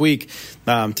weather this week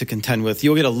to contend with.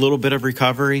 You'll get a little bit of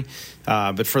recovery,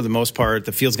 but for the most part,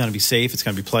 the field's going to be safe. It's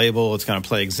going to be playable. It's going to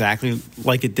play exactly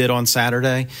like it did on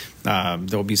Saturday.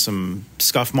 There'll be some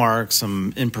scuff marks,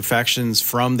 some imperfections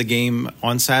from the game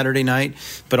on Saturday night.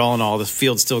 But all in all, the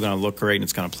field's still going to look great, and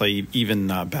it's going to play even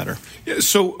better. Yeah,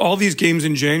 so all these games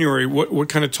in January, what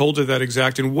kind of toll did that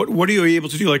exact? And what are you able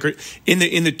to do? Like in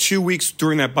the 2 weeks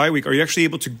during that bye week, are you actually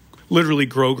able to literally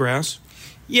grow grass?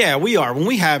 Yeah, we are. When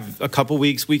we have a couple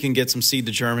weeks, we can get some seed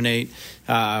to germinate.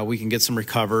 We can get some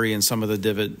recovery in some of the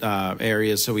divot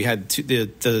areas. So we had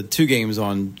the 2 games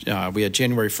on. We had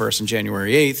January 1st and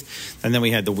January 8th, and then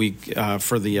we had the week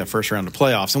for the first round of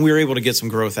playoffs, and we were able to get some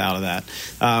growth out of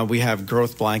that. We have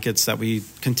growth blankets that we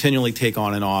continually take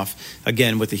on and off.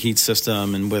 Again, with the heat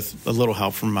system and with a little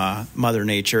help from Mother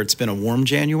Nature. It's been a warm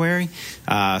January,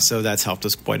 so that's helped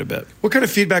us quite a bit. What kind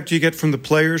of feedback do you get from the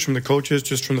players, from the coaches,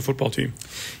 just from the football team?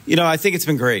 I think it's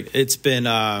been great. It's been,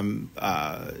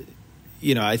 I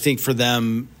think for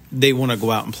them, they want to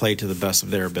go out and play to the best of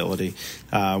their ability,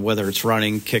 whether it's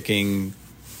running, kicking,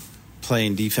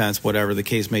 playing defense, whatever the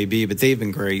case may be. But they've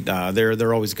been great.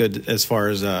 They're always good as far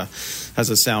as a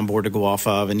soundboard to go off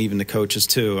of, and even the coaches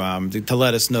too, to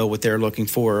let us know what they're looking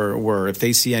for, or if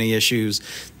they see any issues.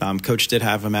 Coach did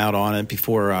have them out on it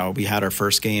before we had our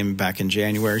first game back in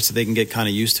January, so they can get kind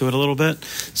of used to it a little bit.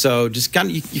 So just kind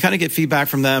of you kind of get feedback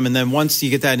from them, and then once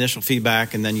you get that initial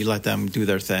feedback, and then you let them do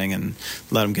their thing and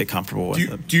let them get comfortable with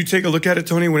it. Do you take a look at it,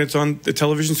 Tony, when it's on the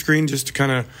television screen, just to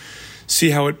kind of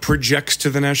see how it projects to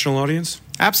the national audience?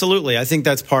 Absolutely. I think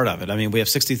that's part of it. I mean, we have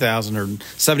 60,000 or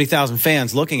 70,000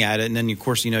 fans looking at it, and then, of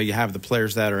course, you have the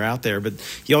players that are out there, but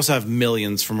you also have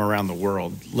millions from around the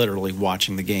world literally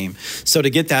watching the game. So to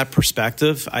get that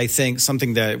perspective, I think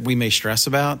something that we may stress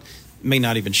about may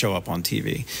not even show up on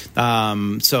TV.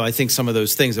 So I think some of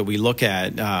those things that we look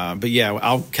at, but yeah,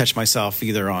 I'll catch myself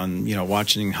either on,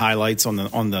 watching highlights on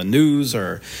the news,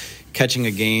 or catching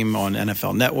a game on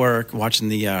NFL Network, watching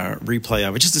the replay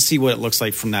of it, just to see what it looks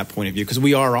like from that point of view. Because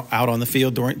we are out on the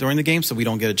field during the game, so we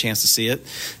don't get a chance to see it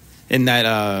in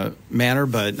that manner.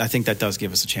 But I think that does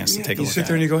give us a chance to take a look at it. You sit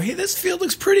there and you go, hey, this field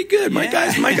looks pretty good. My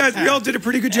guys, we all did a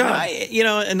pretty good job.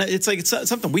 And it's like, it's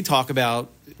something we talk about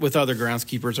with other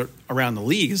groundskeepers around the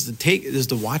league is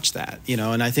to watch that,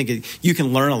 and I think you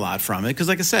can learn a lot from it, because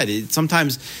like I said,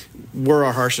 sometimes we're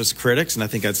our harshest critics, and I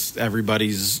think that's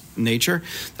everybody's nature.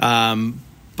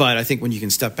 But I think when you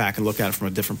can step back and look at it from a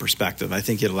different perspective, I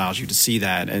think it allows you to see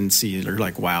that and see, you're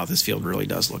like, wow, this field really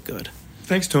does look good.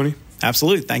 Thanks, Tony.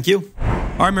 Absolutely. Thank you.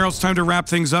 All right, Merrill, it's time to wrap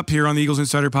things up here on the Eagles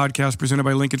Insider Podcast presented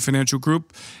by Lincoln Financial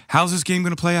Group. How's this game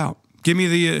going to play out? Give me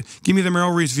the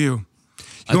Merrill Reese view.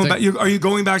 Are you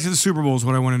going back to the Super Bowl is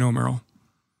what I want to know, Merrill.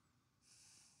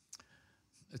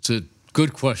 It's a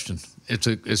good question.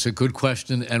 It's a good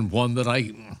question, and one that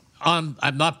I'm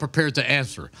not prepared to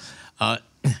answer.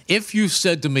 If you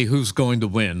said to me who's going to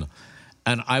win,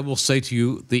 and I will say to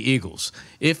you the Eagles.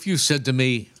 If you said to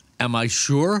me, am I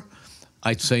sure?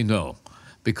 I'd say no,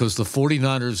 because the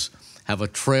 49ers have a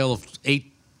trail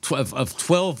of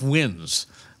 12 wins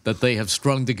that they have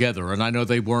strung together. And I know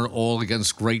they weren't all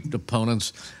against great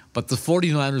opponents, but the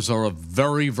 49ers are a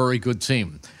very, very good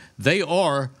team. They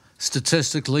are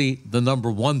statistically the number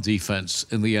 1 defense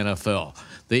in the NFL.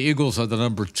 The Eagles are the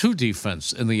number 2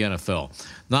 defense in the NFL.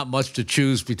 Not much to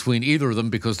choose between either of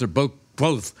them, because they're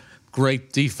both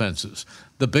great defenses.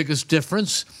 The biggest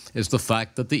difference is the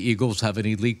fact that the Eagles have an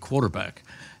elite quarterback,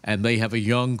 and they have a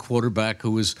young quarterback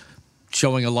who is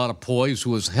showing a lot of poise,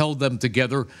 who has held them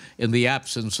together in the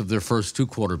absence of their first 2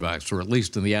 quarterbacks, or at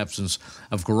least in the absence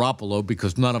of Garoppolo,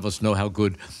 because none of us know how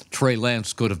good Trey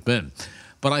Lance could have been.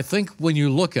 But I think when you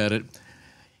look at it,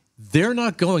 they're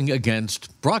not going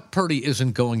against, Brock Purdy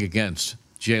isn't going against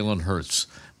Jalen Hurts.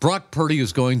 Brock Purdy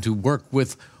is going to work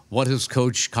with what his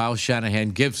coach, Kyle Shanahan,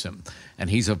 gives him. And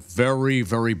he's a very,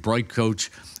 very bright coach,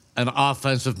 an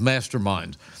offensive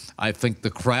mastermind. I think the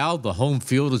crowd, the home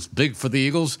field is big for the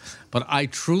Eagles, but I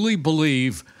truly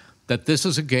believe that this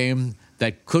is a game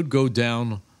that could go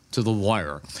down to the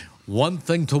wire. One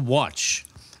thing to watch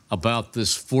about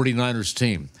this 49ers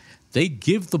team, they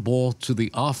give the ball to the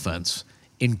offense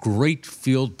in great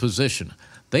field position.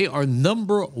 They are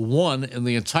number 1 in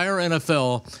the entire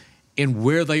NFL in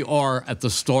where they are at the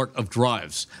start of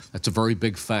drives. That's a very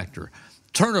big factor.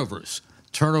 Turnovers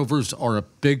are a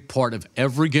big part of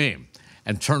every game,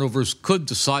 and turnovers could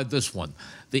decide this one.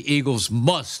 The Eagles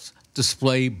must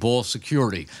display ball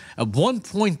security. At one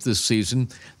point this season,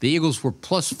 the Eagles were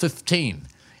plus 15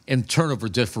 in turnover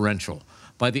differential.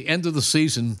 By the end of the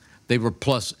season, they were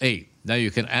plus 8. Now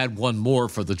you can add one more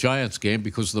for the Giants game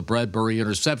because of the Bradbury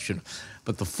interception.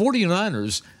 But the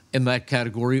 49ers in that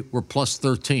category were plus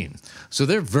 13. So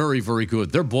they're very, very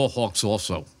good. They're ball hawks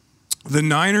also. The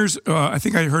Niners, I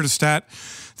think I heard a stat,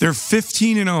 they're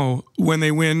 15-0 when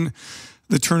they win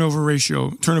the turnover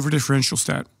differential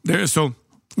stat. So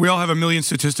we all have a million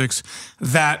statistics.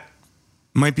 That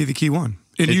might be the key one.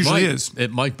 It usually is.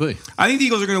 It might be. I think the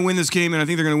Eagles are going to win this game, and I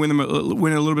think they're going to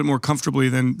win it a little bit more comfortably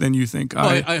than you think.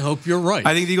 I hope you're right.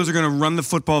 I think the Eagles are going to run the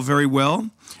football very well.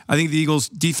 I think the Eagles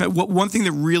defense. One thing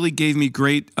that really gave me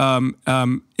great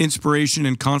inspiration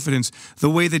and confidence, the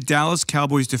way the Dallas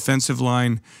Cowboys defensive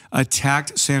line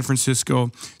attacked San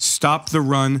Francisco, stopped the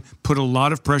run, put a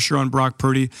lot of pressure on Brock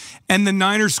Purdy, and the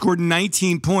Niners scored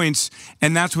 19 points,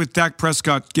 and that's with Dak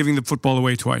Prescott giving the football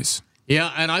away twice.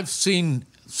 Yeah, and I've seen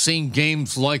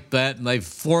games like that, and I've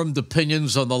formed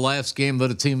opinions on the last game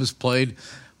that a team has played.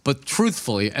 But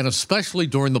truthfully, and especially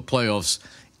during the playoffs,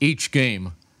 each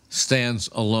game stands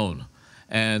alone.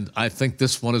 And I think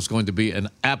this one is going to be an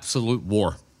absolute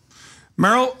war.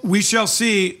 Merrill, we shall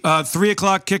see. 3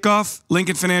 o'clock kickoff,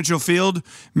 Lincoln Financial Field.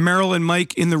 Merrill and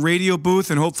Mike in the radio booth,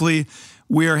 and hopefully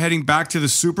we are heading back to the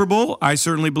Super Bowl. I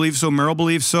certainly believe so. Merrill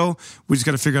believes so. We just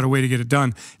got to figure out a way to get it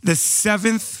done. The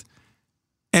 7th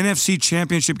NFC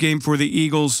Championship game for the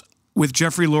Eagles with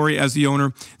Jeffrey Lurie as the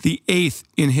owner. The 8th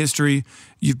in history.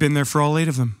 You've been there for all 8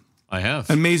 of them. I have.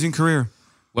 Amazing career.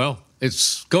 Well,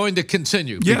 it's going to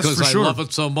continue for because sure. I love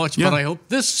it so much, Yeah. but I hope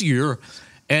this year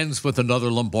ends with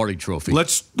another Lombardi trophy.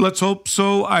 Let's hope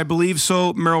so. I believe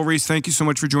so. Merrill Reese, thank you so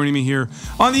much for joining me here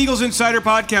on the Eagles Insider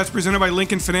Podcast presented by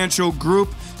Lincoln Financial Group.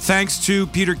 Thanks to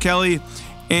Peter Kelly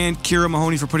and Kira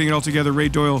Mahoney for putting it all together. Ray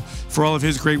Doyle for all of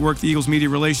his great work. The Eagles Media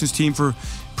Relations team for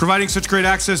providing such great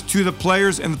access to the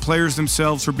players, and the players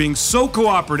themselves for being so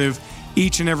cooperative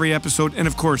each and every episode. And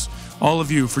of course, all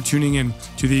of you for tuning in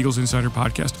to the Eagles Insider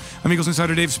Podcast. I'm Eagles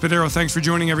Insider Dave Spadaro. Thanks for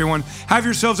joining, everyone. Have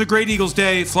yourselves a great Eagles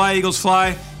day. Fly, Eagles,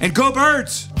 fly, and go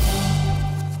Birds!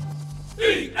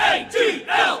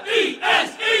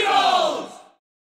 EAGLES!